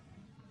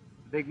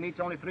 The big meet's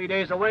only 3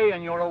 days away,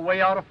 and you're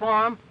away out of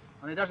form,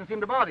 and it doesn't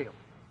seem to bother you.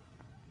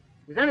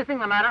 Is anything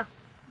the matter?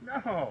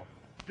 No.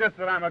 Just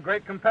that I'm a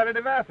great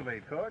competitive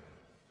athlete, Coach.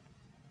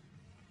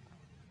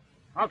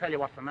 I'll tell you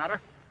what's the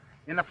matter.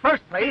 In the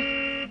first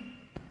place...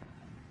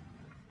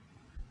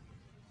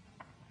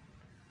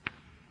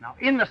 Now,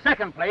 in the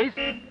second place...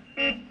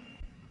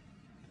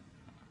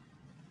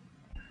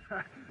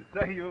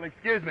 Say, you'll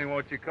excuse me,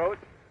 won't you, Coach?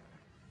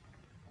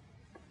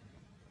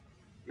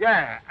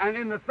 Yeah, and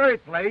in the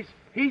third place,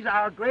 he's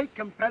our great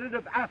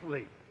competitive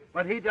athlete.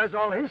 But he does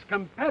all his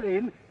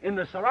competing in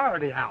the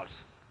sorority house.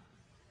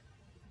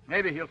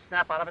 Maybe he'll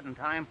snap out of it in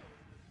time.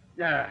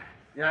 Yeah.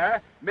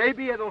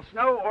 Maybe it'll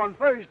snow on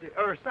Thursday,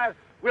 or Saturday.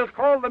 We'll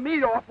call the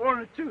meet off on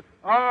it, too.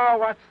 Oh,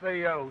 what's the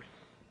use?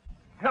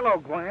 Hello,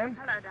 Gwen.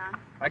 Hello, Don.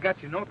 I got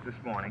your note this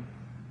morning.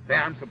 Say,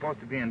 I'm supposed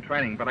to be in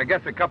training, but I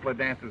guess a couple of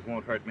dances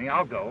won't hurt me.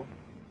 I'll go.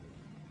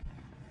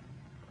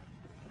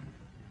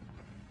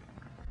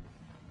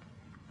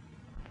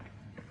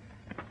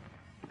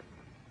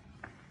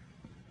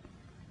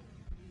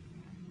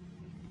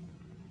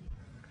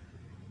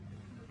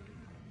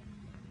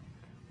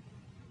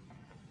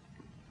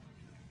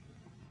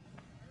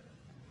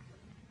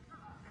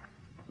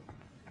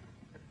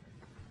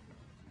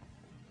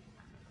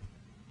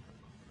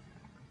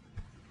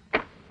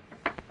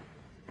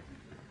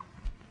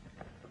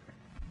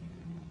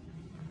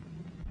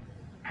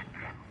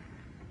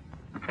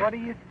 What do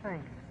you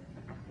think?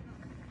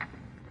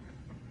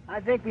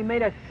 I think we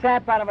made a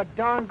sap out of a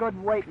darn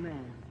good weight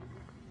man.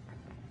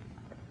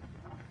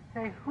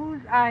 Say,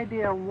 whose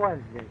idea was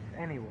this,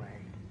 anyway?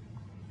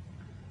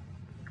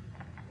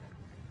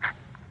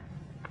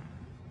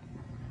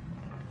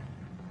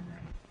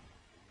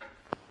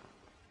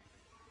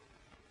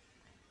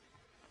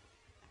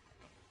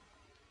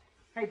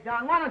 Hey,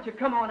 Don, why don't you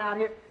come on out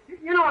here?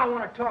 You know I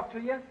want to talk to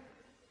you.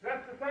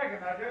 Just a second.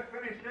 I just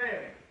finished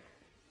shaving.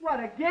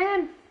 What,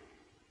 again?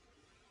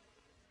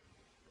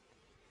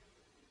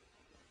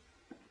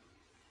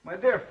 My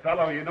dear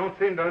fellow, you don't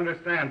seem to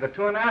understand that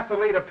to an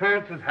athlete,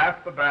 appearance is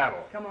half the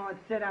battle. Come on,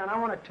 sit down. I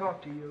want to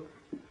talk to you.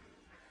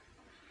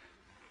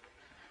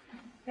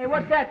 Hey,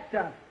 what's that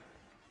stuff?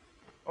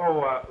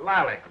 Oh,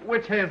 lilac.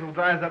 Witch hazel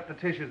dries up the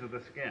tissues of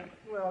the skin.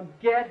 Well,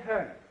 get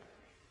her.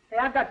 Hey,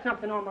 I've got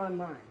something on my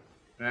mind.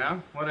 Yeah?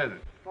 What is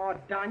it? Oh,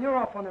 Don, you're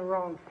off on the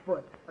wrong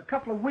foot. A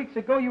couple of weeks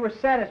ago, you were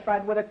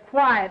satisfied with a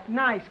quiet,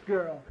 nice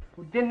girl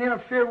who didn't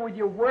interfere with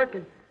your work,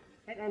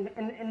 and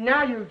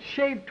now you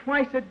shave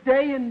twice a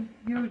day and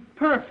use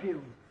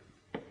perfume.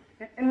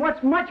 And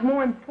what's much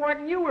more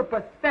important, you were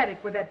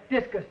pathetic with that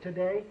discus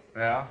today.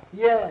 Yeah?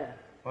 Yeah.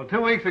 Well,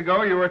 2 weeks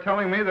ago, you were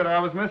telling me that I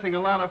was missing a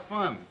lot of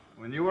fun,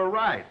 when you were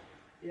right.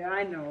 Yeah,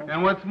 I know.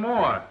 And what's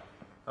more,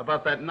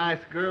 about that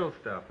nice girl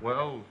stuff,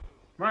 well,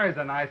 Mary's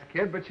a nice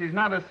kid, but she's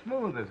not as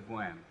smooth as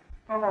Gwen.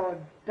 Oh,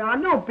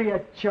 Don, don't be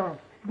a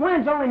chump.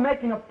 Gwen's only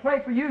making a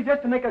play for you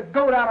just to make a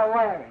goat out of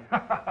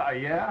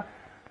Larry. Yeah?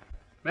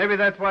 Maybe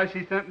that's why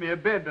she sent me a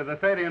bid to the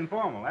Theta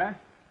Informal, eh?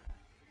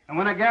 And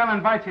when a gal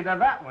invites you to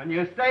that one,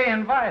 you stay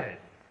invited.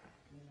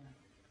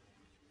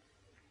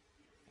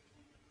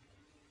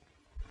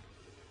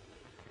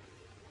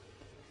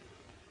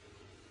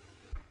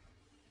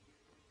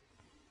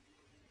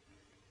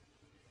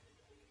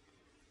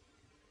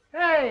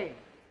 Hey!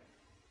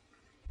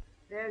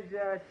 There's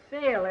a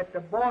sale at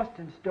the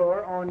Boston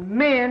store on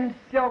men's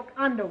silk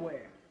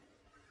underwear.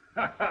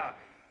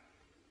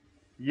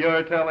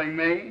 You're telling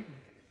me?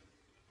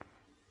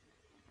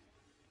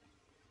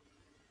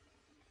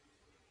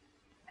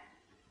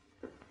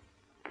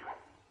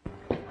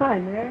 Hi,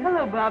 Mary.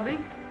 Hello, Bobby.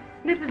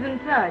 Nip is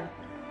inside.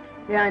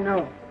 Yeah, I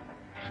know.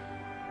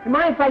 You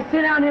mind if I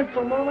sit down here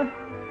for a moment?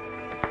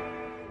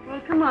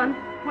 Well, come on.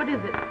 What is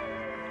it?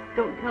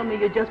 Don't tell me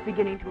you're just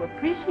beginning to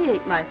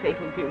appreciate my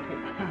fatal beauty.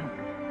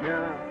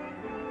 No.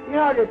 You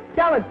know, to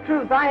tell the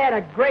truth, I had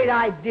a great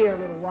idea a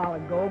little while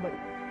ago, but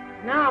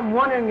now I'm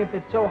wondering if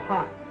it's so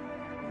hot.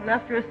 Well,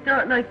 after a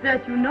start like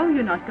that, you know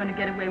you're not going to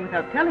get away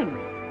without telling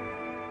me.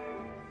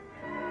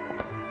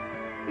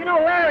 You know,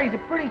 Larry's a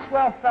pretty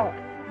swell fellow.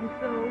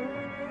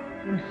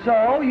 And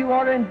so you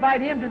ought to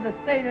invite him to the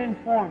Theta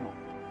Informal.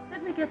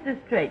 Let me get this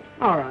straight.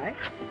 All right.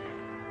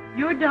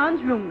 You're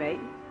Don's roommate.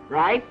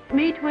 Right.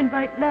 Me to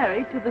invite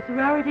Larry to the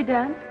sorority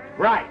dance?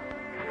 Right.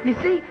 You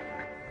see?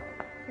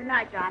 Good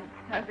night, John.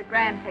 That was a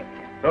grand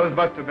picture. Those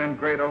must have been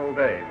great old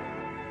days.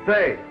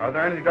 Say, are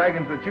there any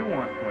dragons that you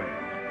want, Gwen?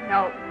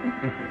 No.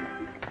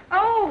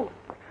 Oh!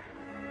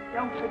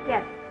 Don't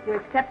forget, you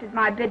accepted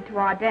my bid to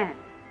our dance.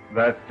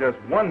 That's just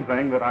one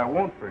thing that I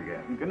won't forget.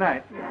 Good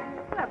night.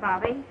 Hello,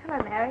 Bobby.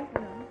 Hello, Mary.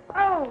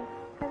 Oh,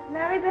 has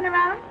Larry been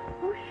around?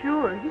 Oh,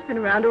 sure. He's been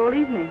around all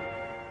evening.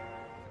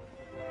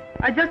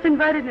 I just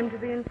invited him to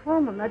the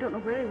informal, and I don't know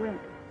where he went.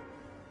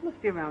 He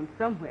must be around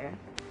somewhere.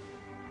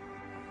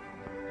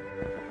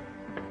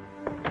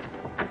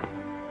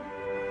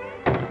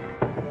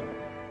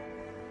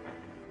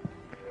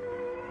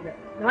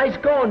 Nice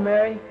going,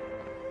 Mary.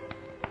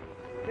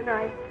 Good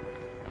night.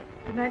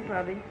 Good night,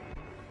 Bobby.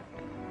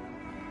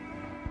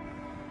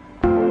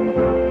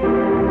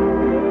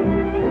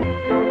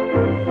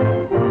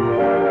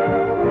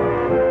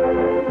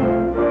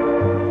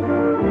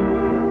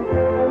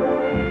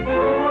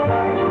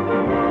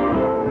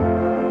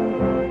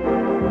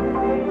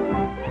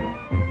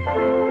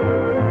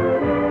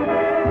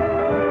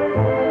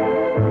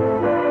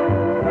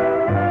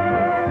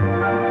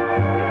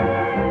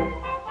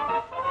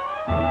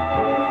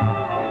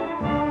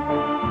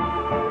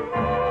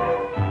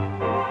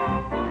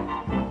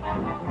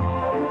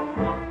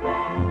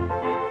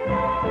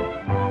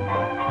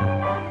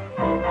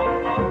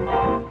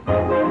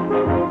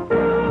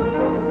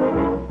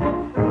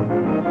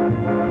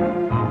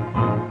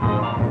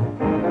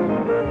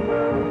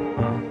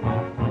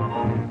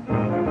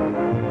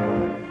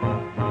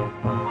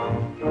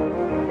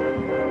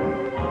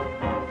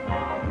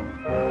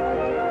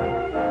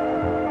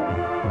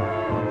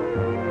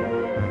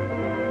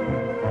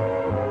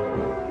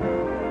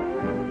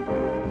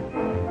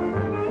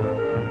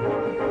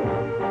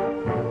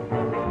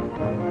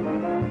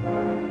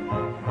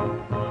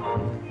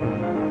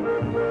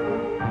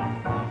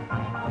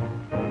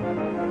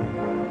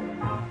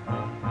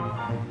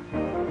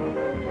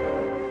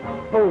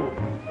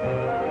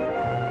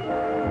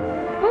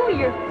 Fool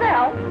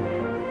yourself?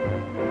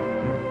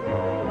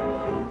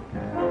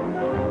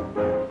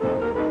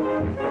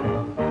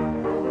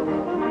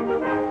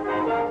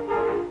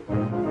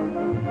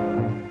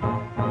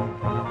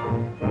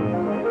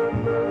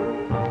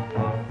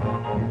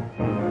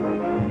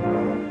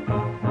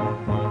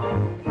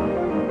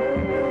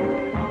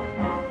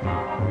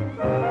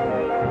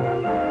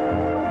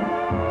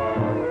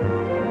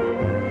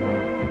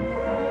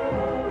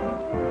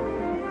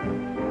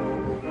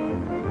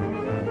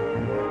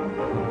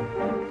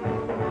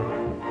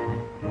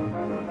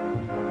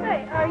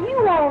 Are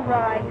you all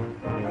right?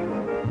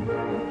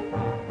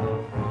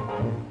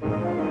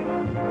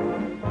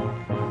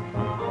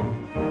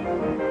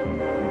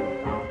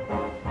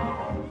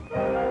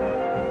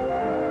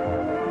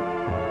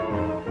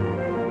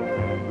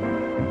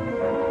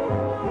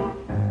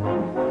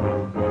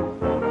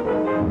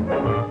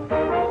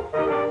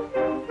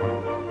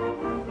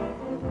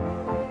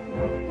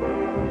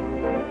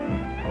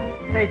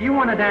 Say, do you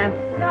want to dance?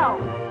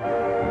 No.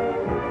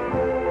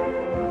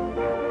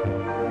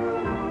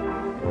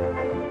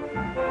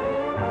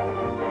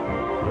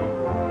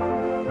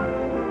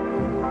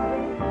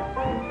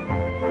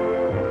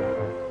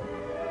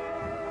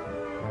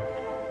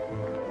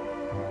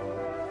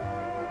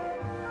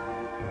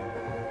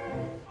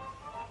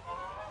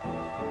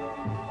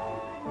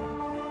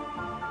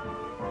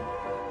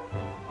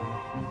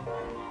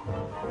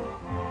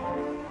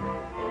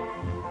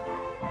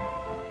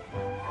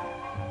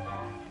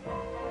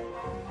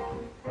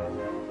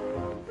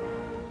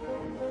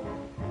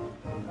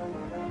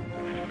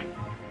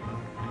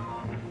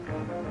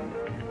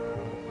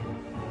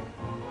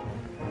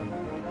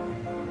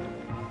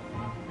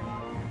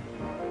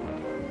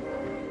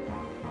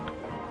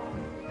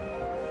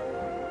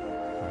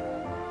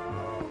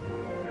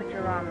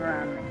 Arm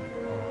around me.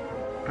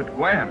 But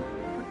Gwen.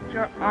 Put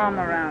your arm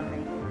around me.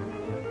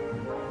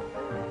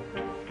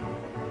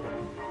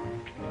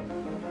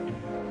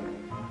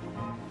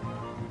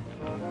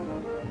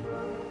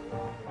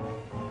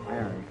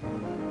 Mary,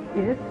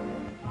 Yes?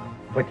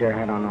 put your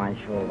head on my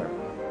shoulder.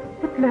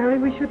 But, Larry,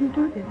 we shouldn't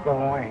do this.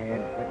 Go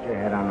ahead, put your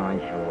head on my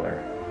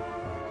shoulder.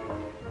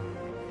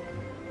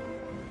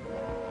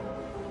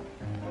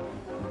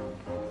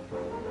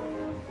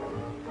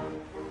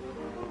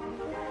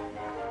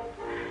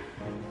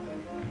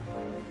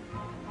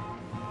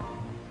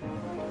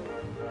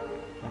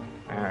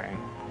 Mary.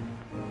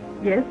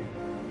 Yes?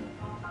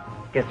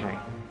 Kiss me.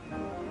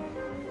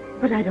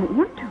 But I don't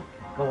want to.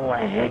 Go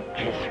ahead,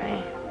 kiss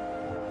me.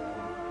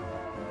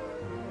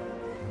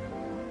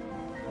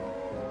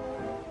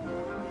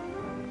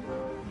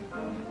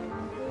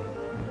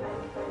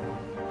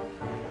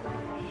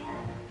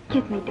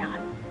 Kiss me, Don.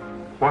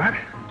 What?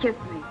 Kiss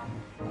me.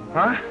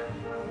 Huh?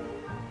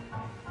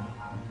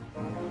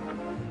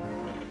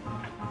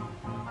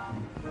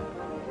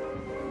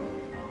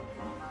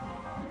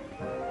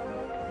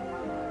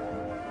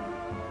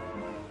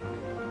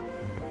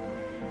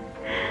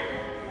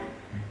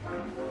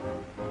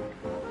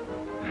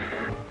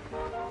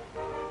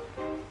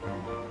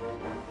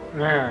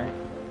 Mary.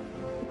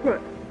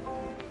 What?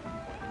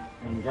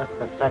 In just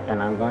a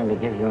second, I'm going to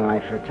give you my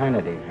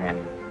fraternity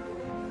pin.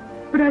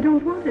 But I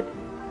don't want it.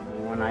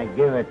 When I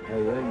give it to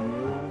you,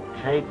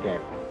 you take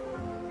it.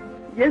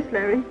 Yes,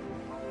 Larry.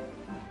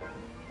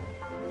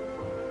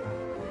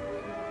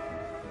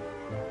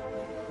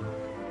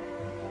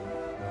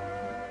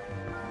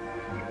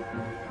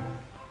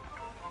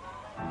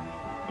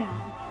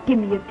 Give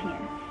me your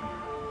pen.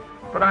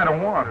 But I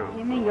don't want to.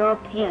 Give me your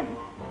pen.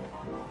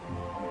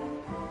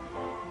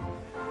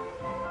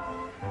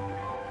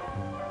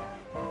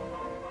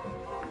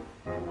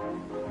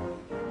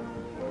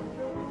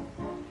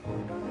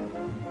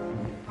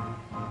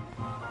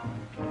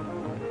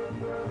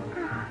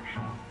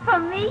 For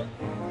me?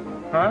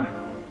 Huh?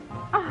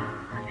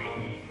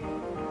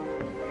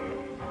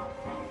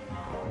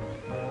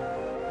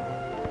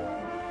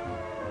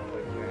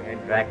 Put your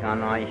head back on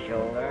my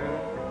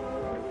shoulder.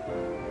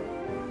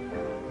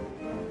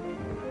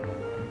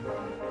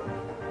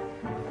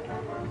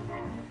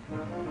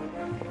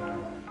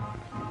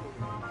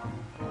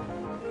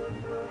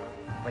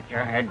 Put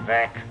your head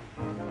back.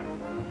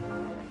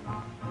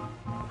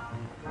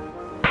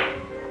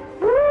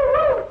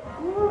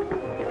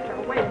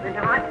 Wait a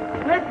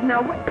minute, listen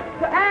now.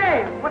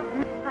 Hey, what?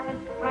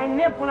 I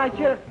nipped when I should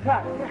have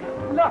cut.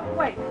 Look,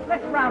 wait.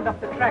 Let's round up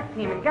the track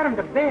team and get them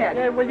to bed.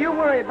 Yeah, well, you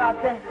worry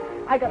about that.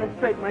 I gotta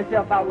straighten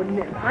myself out with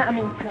Nip. I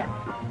mean, cut.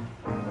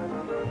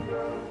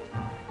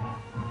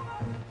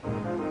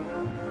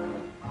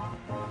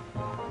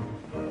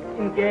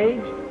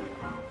 Engaged?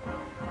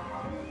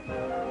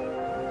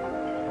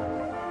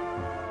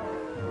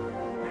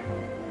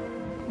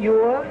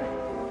 Yours?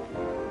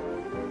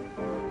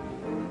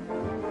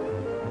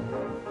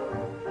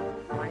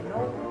 I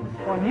know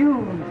this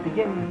news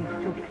begins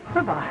to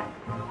quiver.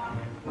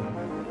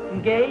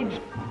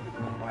 Engaged?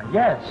 Why,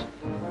 yes.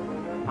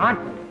 Aren't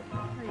we?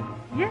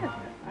 Yes,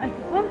 I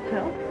suppose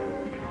so.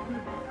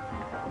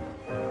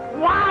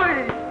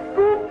 Why?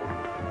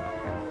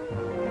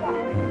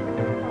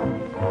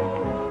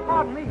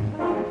 Pardon me.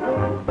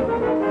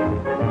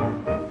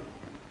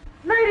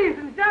 Ladies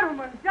and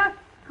gentlemen, just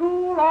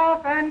cool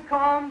off and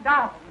calm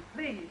down,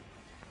 please.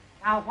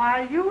 Now,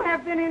 while you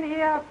have been in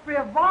here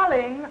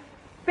frivoling,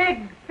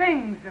 big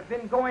things have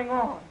been going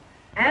on.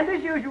 And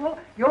as usual,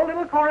 your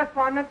little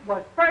correspondent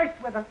was first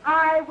with an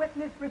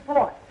eyewitness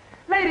report.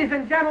 Ladies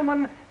and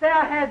gentlemen,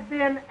 there has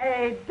been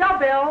a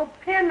double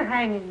pin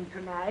hanging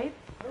tonight.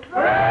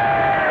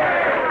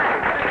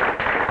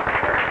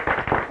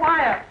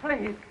 Quiet,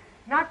 please.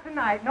 Not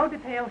tonight. No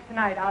details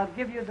tonight. I'll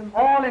give you them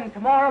all in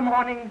tomorrow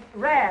morning's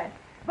rad.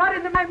 But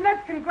in the meantime,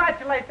 let's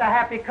congratulate the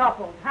happy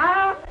couples,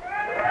 huh?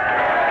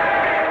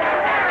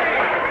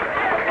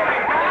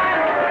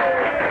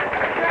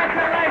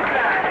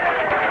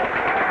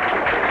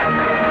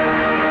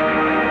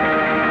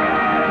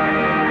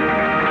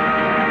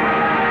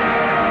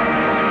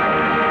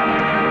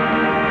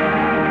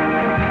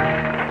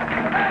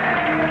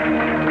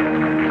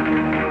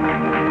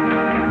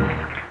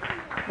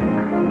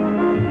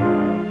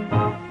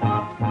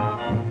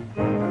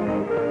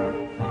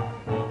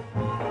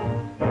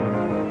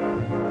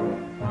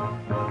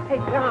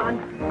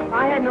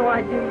 No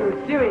idea you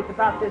were serious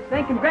about this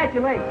thing.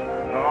 Congratulations.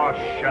 Oh,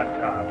 shut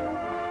up.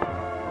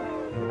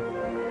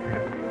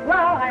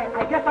 Well,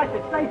 I guess I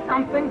should say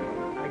something.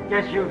 I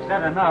guess you've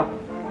said enough.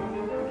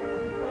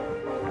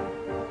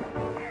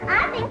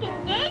 I think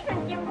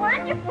engagements are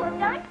wonderful,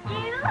 don't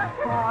you?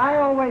 Oh, I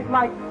always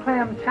liked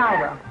clam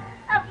chowder.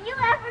 Have you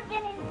ever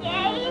been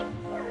engaged?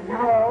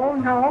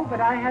 No,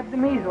 but I had the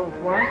measles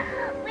once.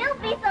 We'll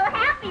be so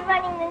happy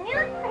running the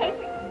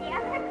newspaper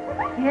together.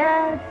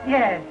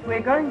 Yes,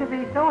 we're going to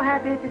be so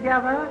happy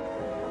together.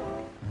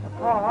 Of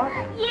course.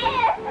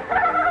 Yes!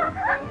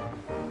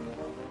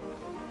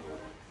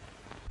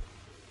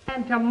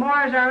 And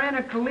tomorrow's our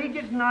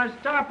intercollegiate and our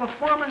star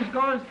performance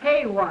goes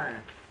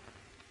haywire.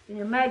 Can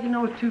you imagine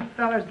those two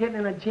fellas getting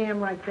in a jam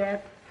like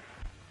that?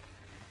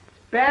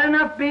 It's bad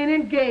enough being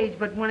engaged,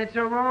 but when it's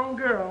a wrong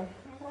girl.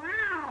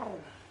 Wow.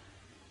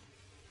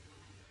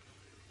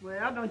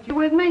 Well, don't you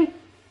with me?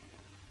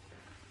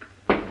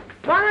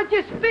 Why don't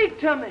you speak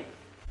to me?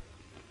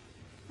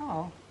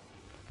 Oh.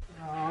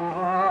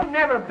 Oh,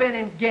 never been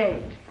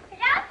engaged.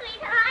 Hello,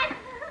 sweetheart.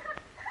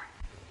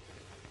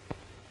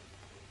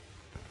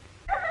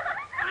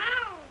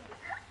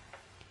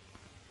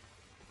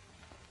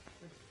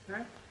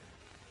 Huh?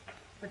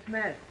 What's the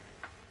matter?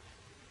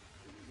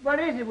 What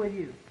is it with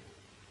you?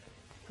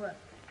 What?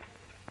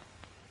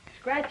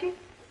 Scratchy?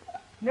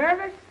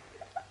 Nervous?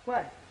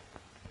 What?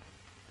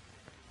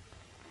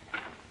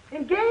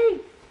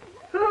 Engaged?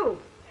 Who?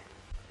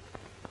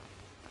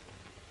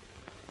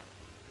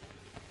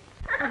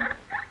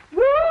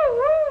 Woo,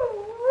 woo,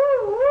 woo,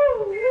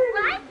 woo, woo.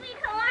 Bye,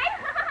 sweetheart.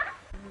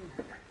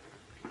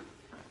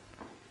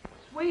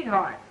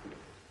 Sweetheart.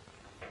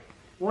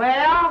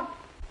 Well?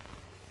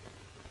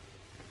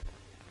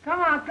 Come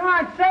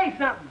on, say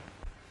something.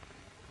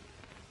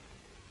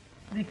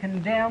 The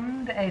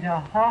condemned ate a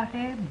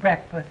hearty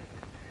breakfast.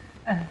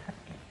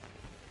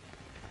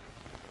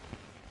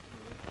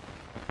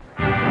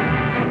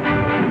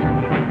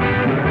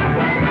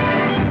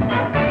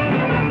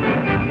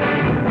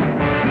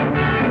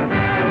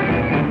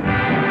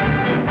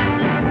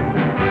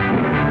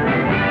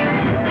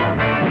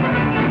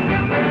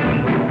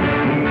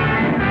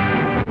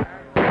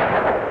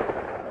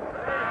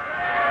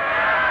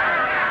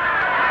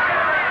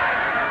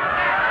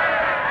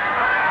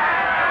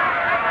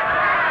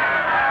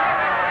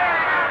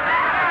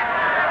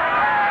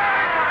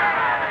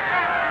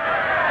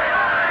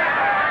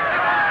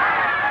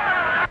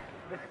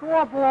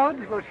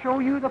 scoreboards will show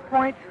you the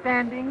point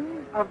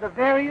standings of the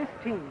various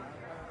teams.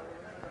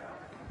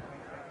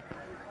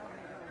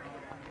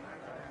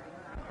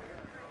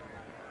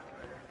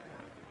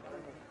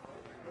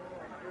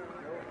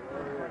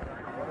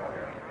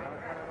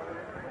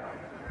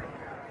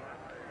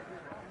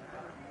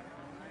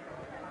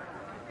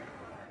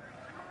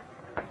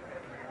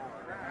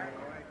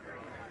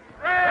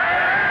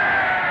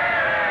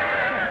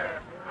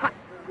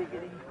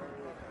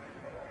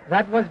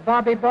 That was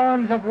Bobby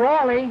Bonds of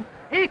Raleigh.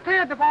 He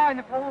cleared the ball in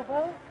the pole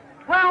vault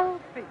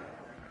 12 feet.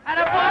 And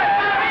a boy,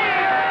 Bobby!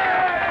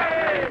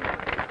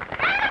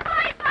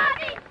 Attaboy,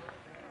 Bobby!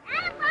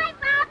 Attaboy,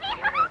 Bobby!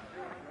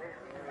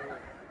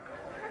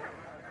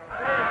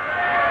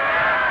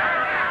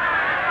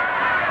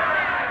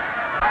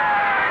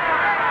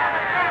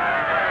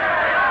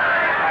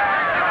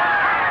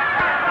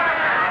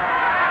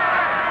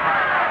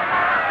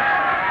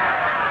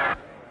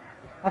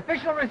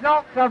 Official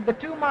results of the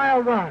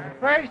 2-mile run.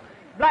 First,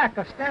 Black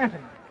of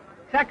Stanton.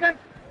 Second,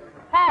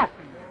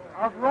 Parsons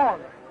of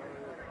Raleigh.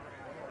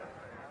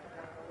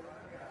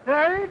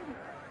 Third,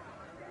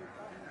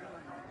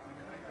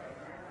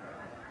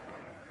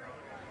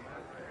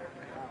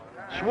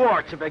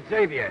 Schwartz of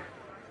Xavier.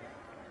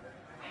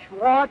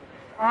 Schwartz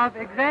of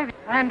Xavier.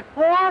 And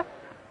fourth,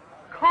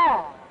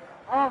 Carl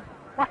of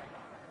what?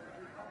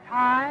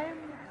 Time,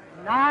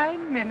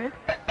 9 minutes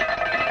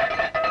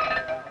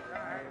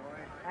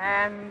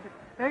and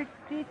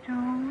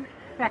 32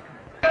 seconds.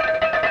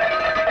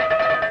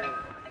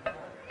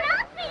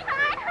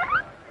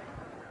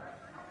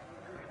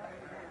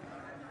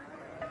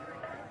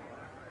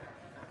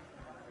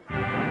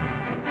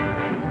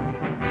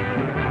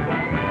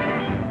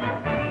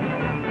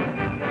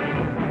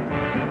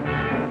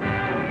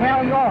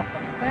 Cal York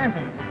of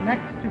Stanton is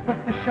next to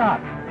put the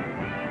shot.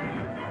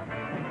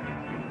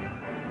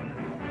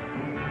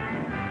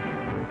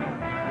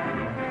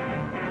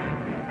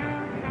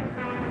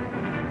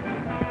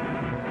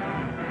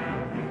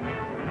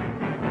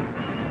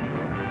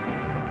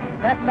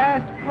 That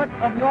last foot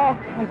of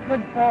York's was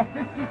good for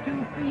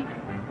 52 feet.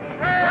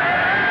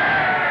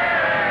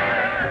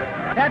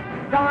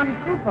 That's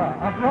Don Cooper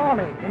of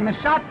Raleigh in the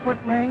shot put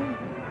ring.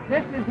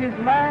 This is his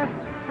last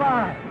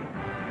try.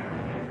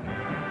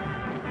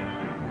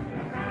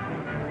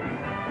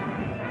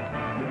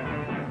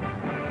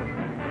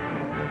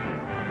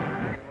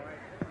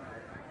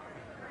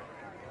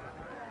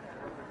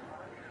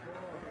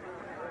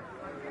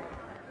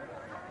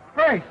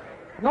 First,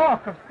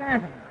 York of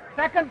Stanton.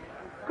 Second,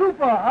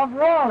 Cooper of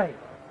Raleigh.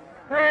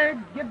 Third,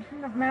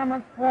 Gibson of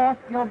Mammoth. Fourth,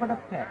 Gilbert of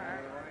Tech.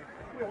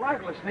 We're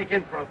liable to sneak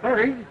in for a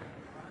third.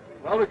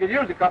 Well, we could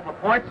use a couple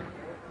of points,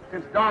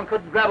 since Don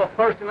couldn't grab a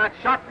first in that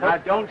shot put. Now,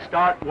 don't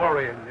start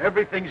worrying.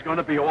 Everything's going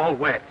to be all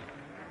wet.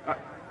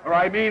 Or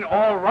I mean,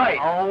 all right.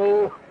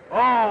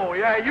 Oh,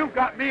 yeah, you've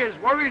got me as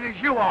worried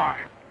as you are.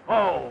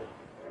 Oh.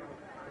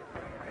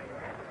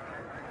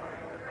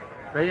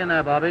 Stay in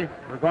there, Bobby.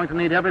 We're going to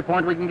need every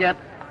point we can get.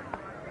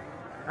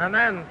 And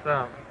then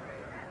some.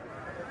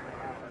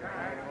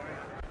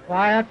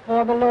 Quiet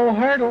for the low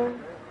hurdle.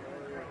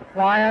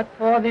 Quiet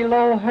for the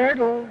low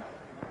hurdle.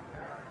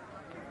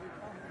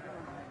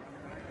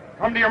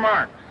 Come to your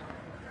marks.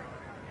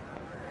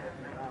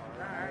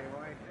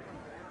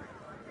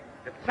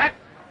 Get set.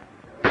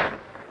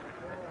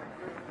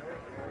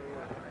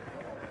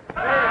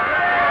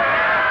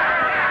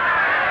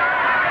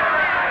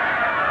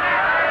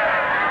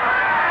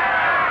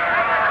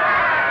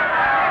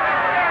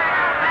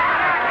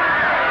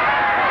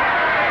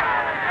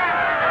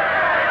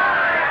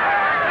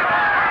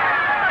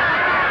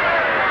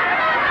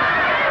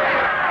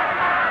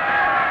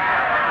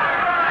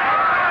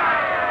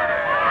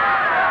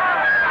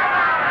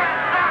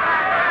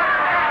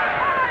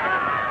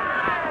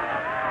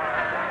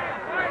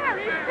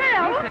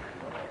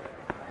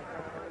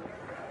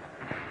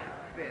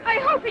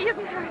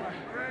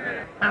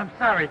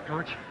 Sorry,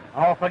 Coach.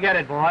 Oh, forget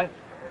it, boy.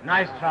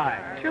 Nice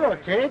try. Sure,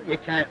 kid. You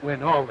can't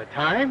win all the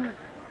time.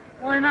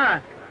 Why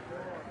not?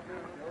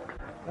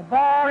 The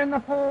bar in the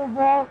pole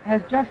vault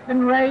has just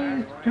been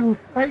raised to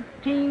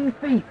 13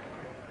 feet.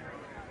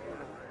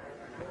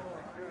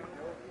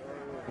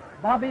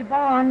 Bobby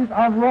Bonds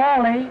of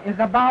Raleigh is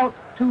about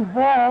to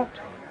vault.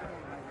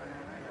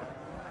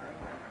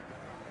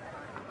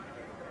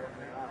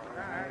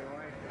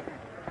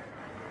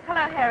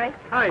 Hello, Harry.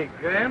 Hi,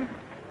 Graham.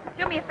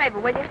 Do me a favor,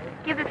 will you?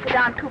 Give this to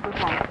Don Cooper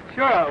for me.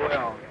 Sure I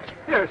will.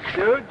 Here,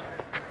 Stooge.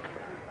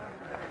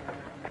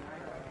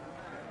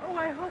 Oh,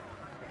 I hope.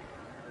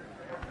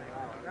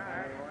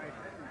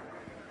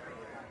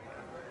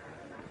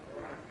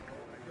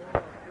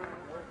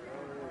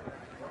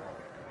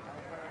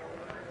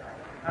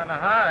 Kind of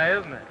high,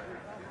 isn't it?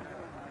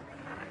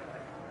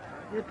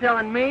 You're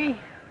telling me?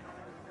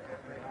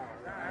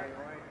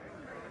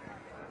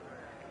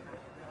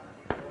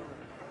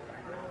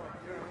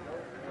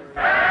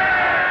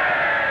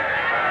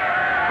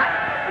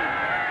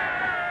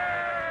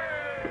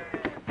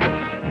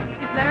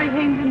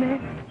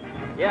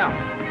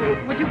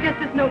 Yeah. Would you get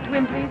this note to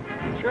him, please?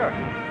 Sure.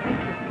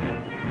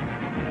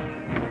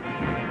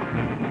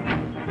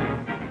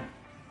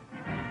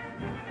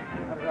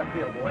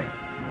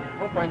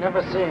 hope I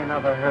never see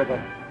another hurdle.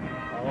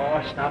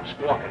 Oh, stop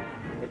squawking.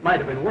 It might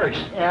have been worse.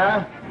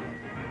 Yeah?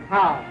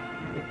 How?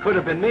 It could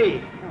have been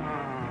me.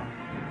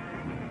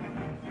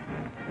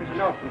 Here's a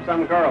note from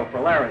some girl for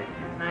Larry.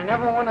 I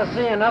never want to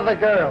see another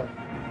girl.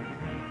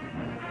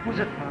 Who's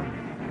it from?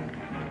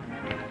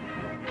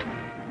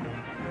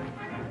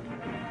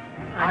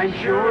 I'm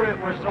sure it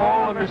was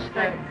all a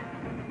mistake.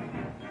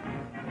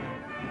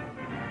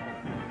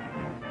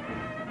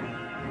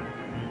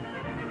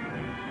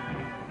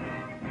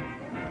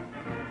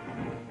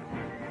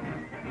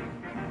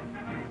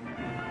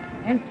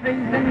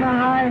 Entries in the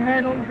high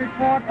hurdles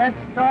report at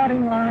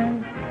starting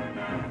line.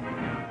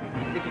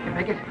 Think you can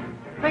make it?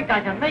 Think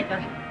I can make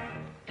it?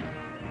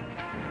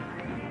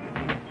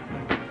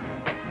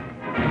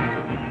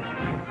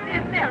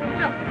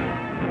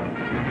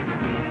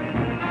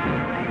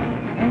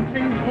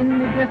 Entries in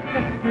the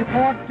discus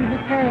report to the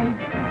cage.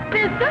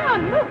 They're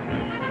done, look.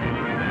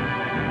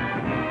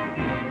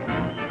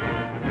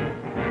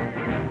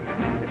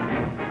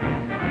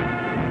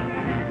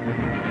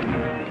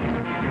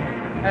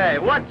 Hey,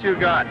 what you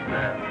got,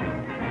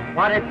 man?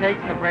 What it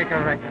takes to break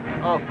a record.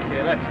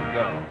 Okay, let's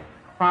go.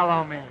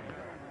 Follow me.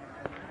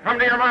 Come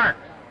to your marks.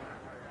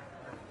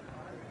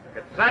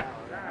 Get set.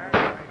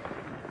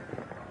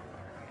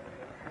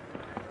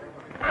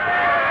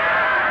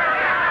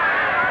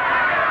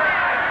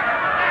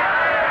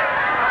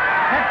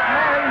 That's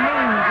Larry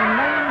Haynes in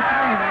lane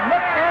 3.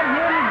 Look at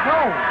him go.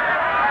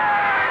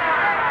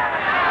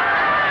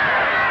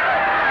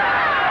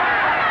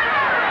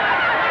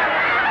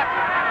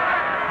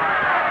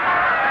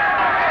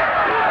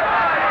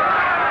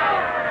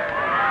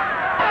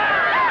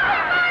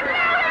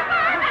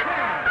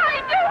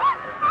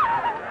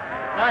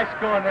 Nice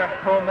going there,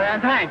 old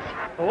man. Thanks.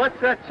 Well, what's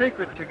that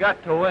secret you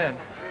got to win?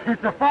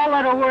 It's a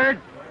four-letter word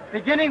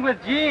beginning with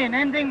G and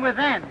ending with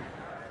N.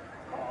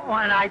 Oh,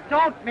 and I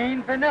don't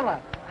mean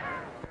vanilla.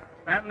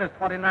 Stanton is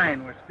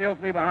 29. We're still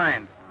 3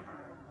 behind.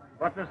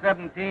 Butler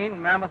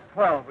 17, Mammoth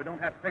 12. We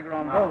don't have to figure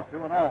on those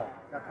two at all.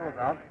 Got those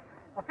out.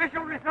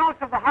 Official results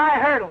of the high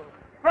hurdles.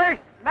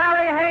 First,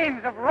 Larry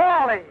Haynes of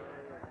Raleigh.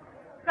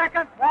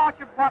 Second,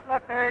 Walter Butler.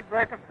 Third,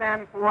 Burke of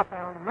Stanton. Fourth,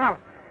 Alan Mellon.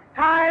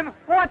 Time,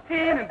 14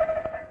 and...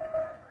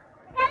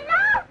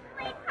 Hello,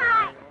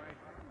 sweetheart.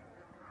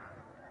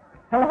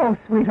 Hello,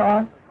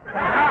 sweetheart.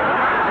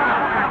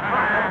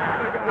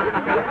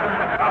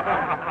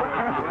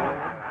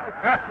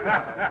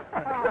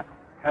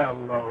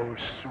 Hello,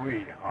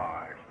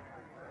 sweetheart.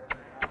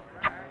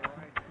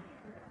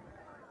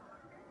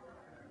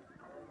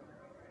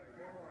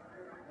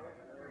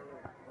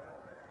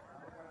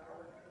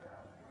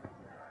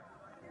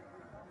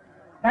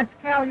 That's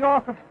Cal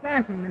York of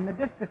Stanton in the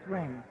discus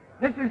ring.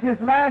 This is his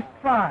last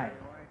try.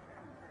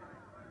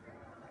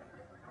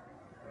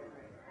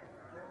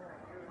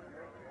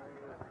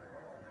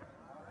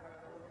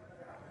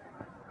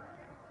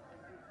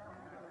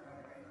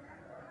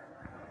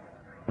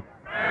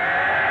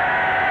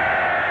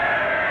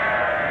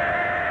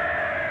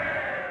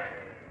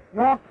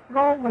 York's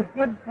throw was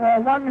good for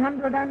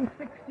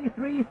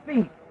 163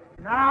 feet.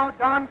 Now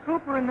Don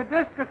Cooper in the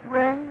discus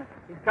ring.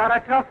 He's got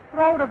a tough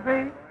throw to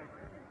beat.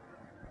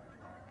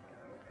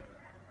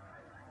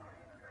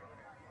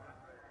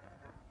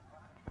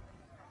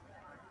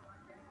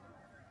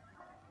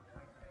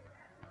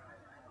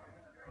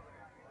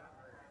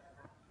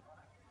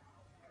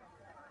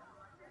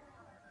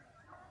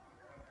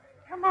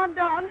 Come on,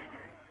 Don.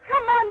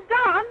 Come on,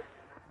 Don.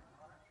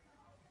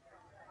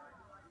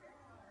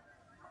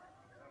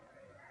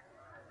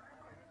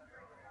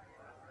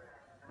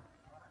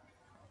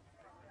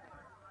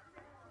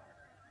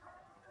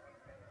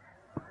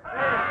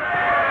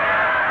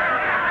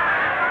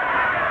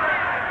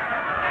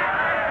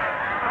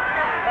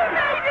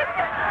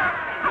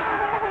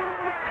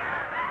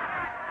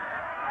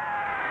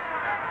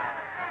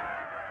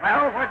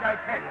 Well, what'd I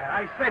tell you?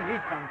 I said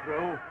he'd come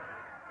through.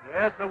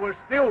 Yes, but we're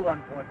still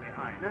 1 point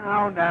behind.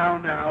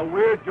 Now,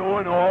 we're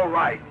doing all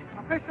right.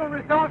 Official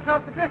results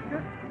of the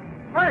discus.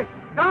 First,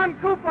 Don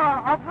Cooper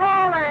of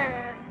Raleigh.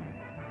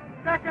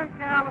 Second,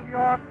 Cal of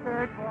York.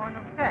 Third, Bourne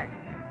of Tech.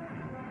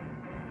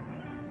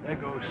 There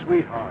goes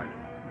sweetheart.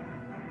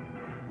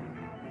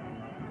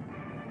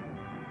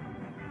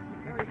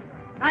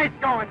 Nice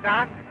going,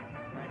 Don.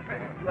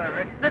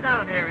 Larry. Sit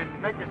down here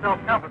and make yourself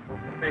comfortable,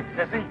 big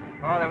sissy.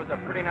 Oh, that was a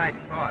pretty nice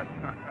toss.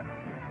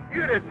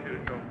 You didn't do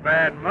so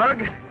bad,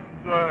 Mug.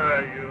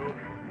 You.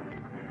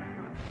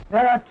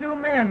 There are 2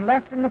 men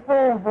left in the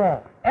pole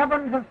vault,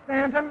 Evans of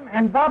Stanton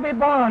and Bobby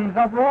Barnes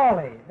of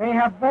Raleigh. They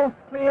have both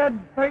cleared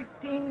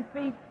 13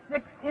 feet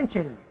 6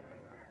 inches.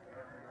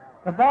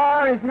 The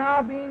bar is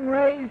now being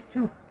raised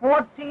to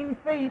 14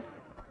 feet.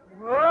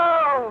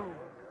 Whoa!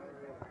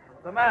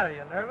 What's the matter?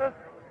 You nervous?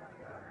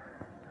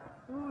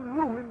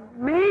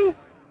 Me?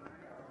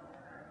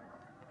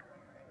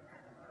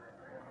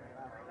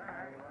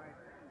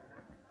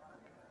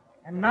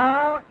 And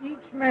now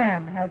each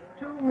man has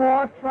 2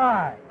 more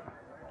tries.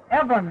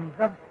 Evans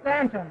of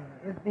Stanton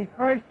is the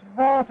first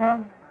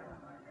vaulter.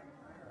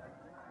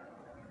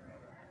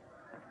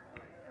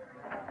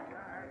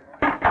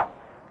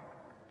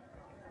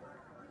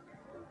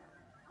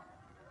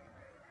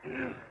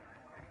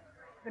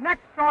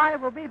 story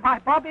will be by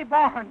Bobby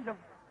Barnes of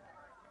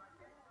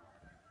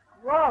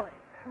Raleigh.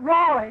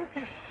 Raleigh.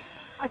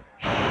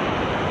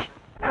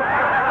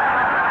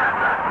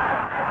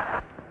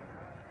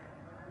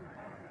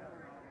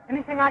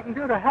 Anything I can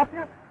do to help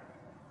you?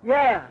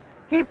 Yeah.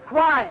 Keep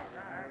quiet.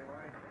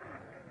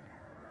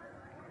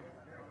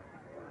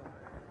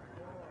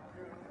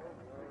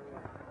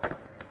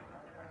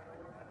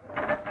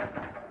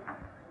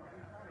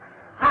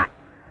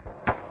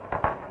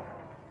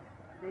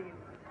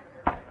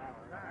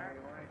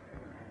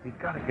 He's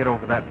got to get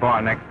over that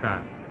bar next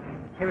time.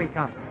 Here he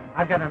comes.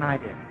 I've got an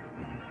idea.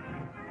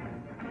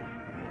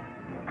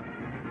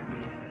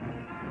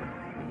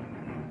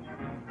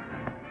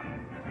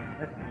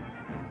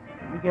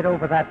 Listen, we get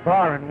over that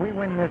bar and we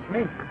win this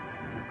meet.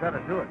 You've got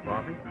to do it,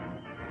 Bobby.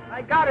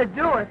 I gotta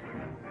do it.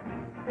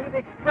 Look at the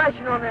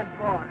expression on that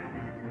bar.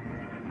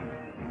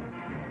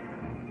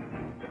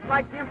 It's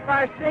like the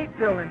Empire State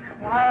Building.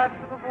 Quiet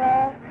for the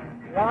ball.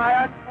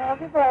 Quiet for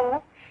the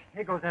ball.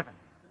 Here goes Evan.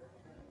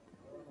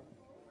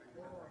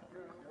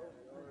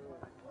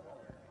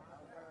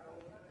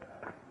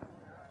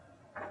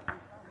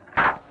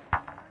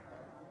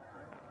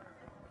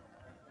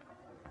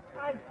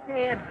 I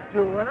can't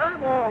do it.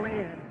 I'm all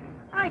in.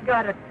 I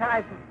got a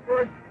tie for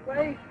first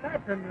place.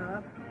 That's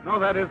enough. No,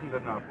 that isn't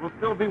enough. We'll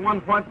still be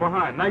 1 point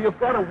behind. Now you've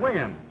got to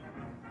win.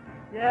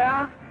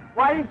 Yeah?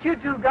 Why didn't you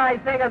two guys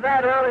think of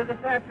that early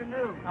this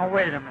afternoon? Now,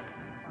 wait a minute.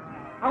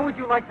 How would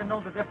you like to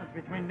know the difference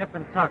between nip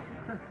and tuck?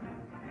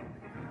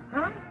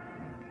 Huh?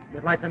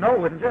 You'd like to know,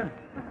 wouldn't you?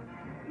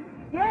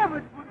 Yeah,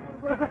 but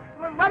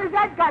what has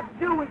that got to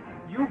do with...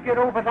 You get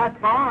over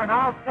that bar and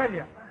I'll tell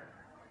you.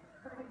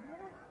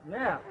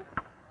 Yeah.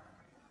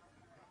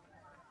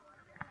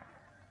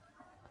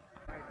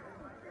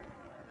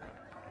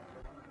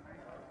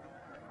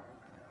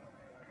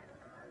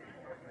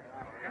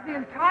 The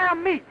entire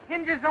meet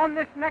hinges on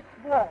this next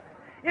ball.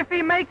 If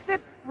he makes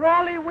it,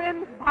 Raleigh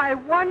wins by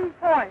 1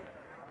 point.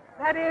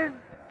 That is,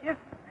 if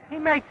he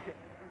makes it.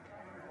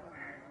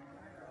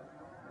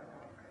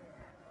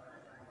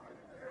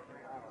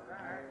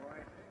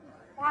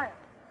 Quiet,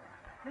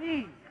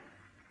 please.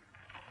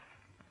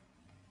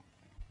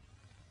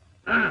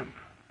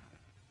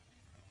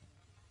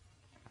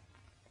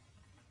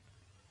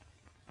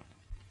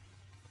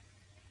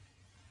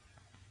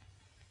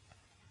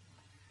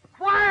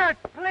 Quiet,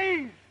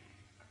 please.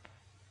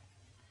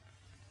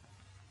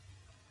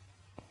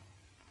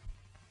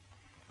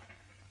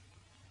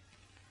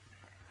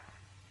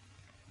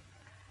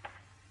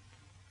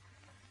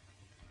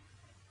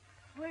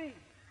 Please.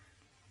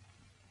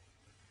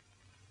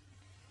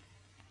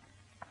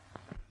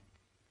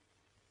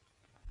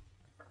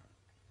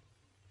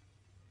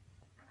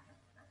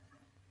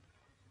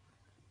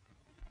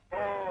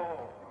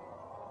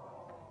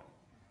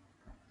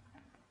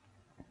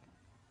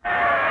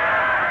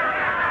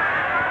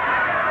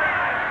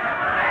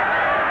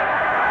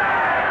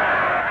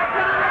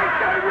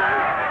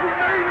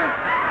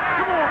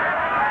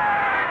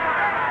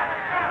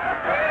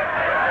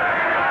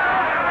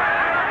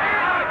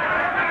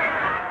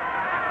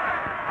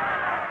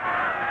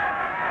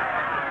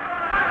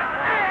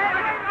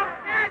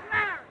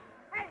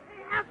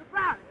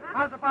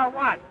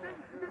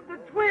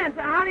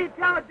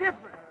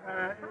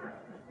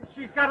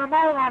 She's got them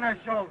all on her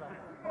shoulder.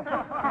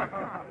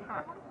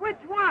 Which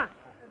one?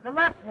 The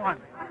left one.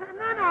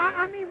 No,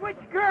 I mean which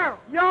girl?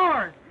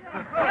 Yours.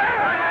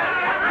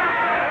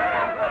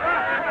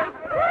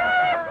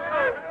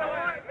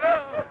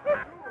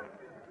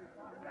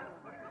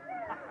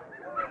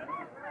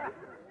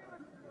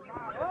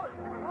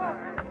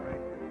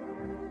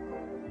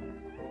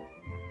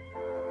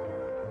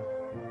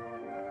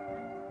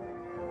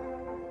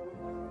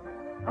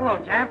 Hello,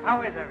 champ.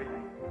 How is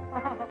everything?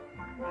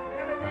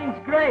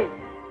 Everything's great.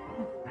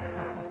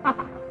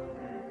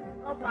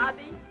 Oh,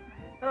 Bobby.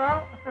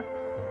 Hello?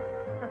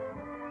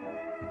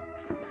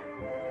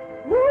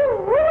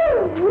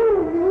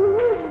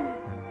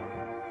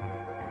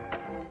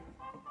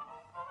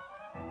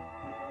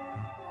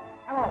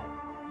 Hello,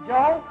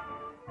 Joe.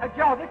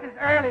 Joe, this is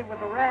Early with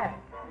the rag.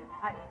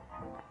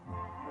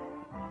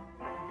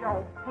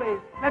 Joe, please,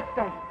 let's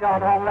don't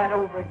start all that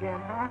over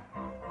again, huh?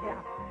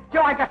 Yeah.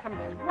 Joe, I got some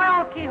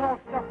swell keyhole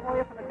stuff for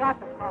you for the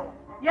gossip column.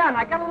 Yeah, and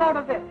I got a load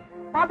of this.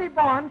 Bobby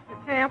Barnes, the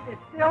champ, is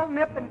still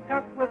nip and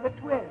tuck with the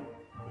twins.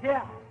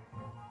 Yeah.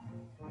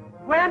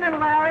 Gwen and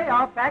Larry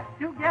are back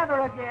together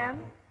again.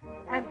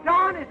 And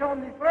Dawn is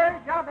on the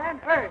verge of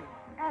an urge.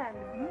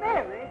 And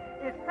Mary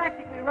is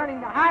practically running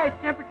the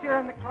highest temperature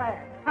in the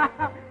class.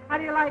 How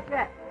do you like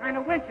that? Kind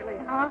of winchily,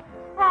 huh?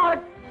 Oh,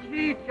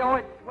 gee, Joe,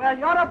 it's swell.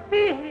 You ought to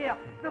be here.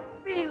 The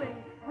feeling,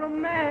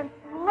 romance,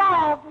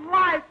 love,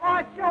 life.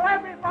 Oh, Joe,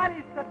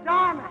 everybody's so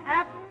darn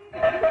happy.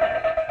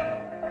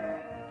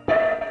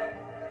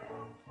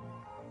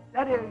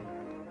 That is,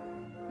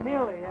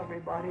 nearly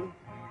everybody.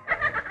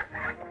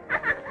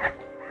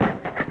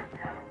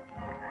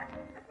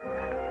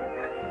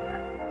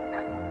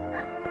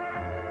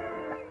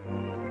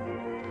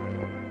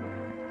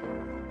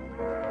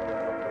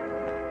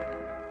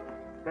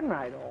 Good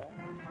night, all.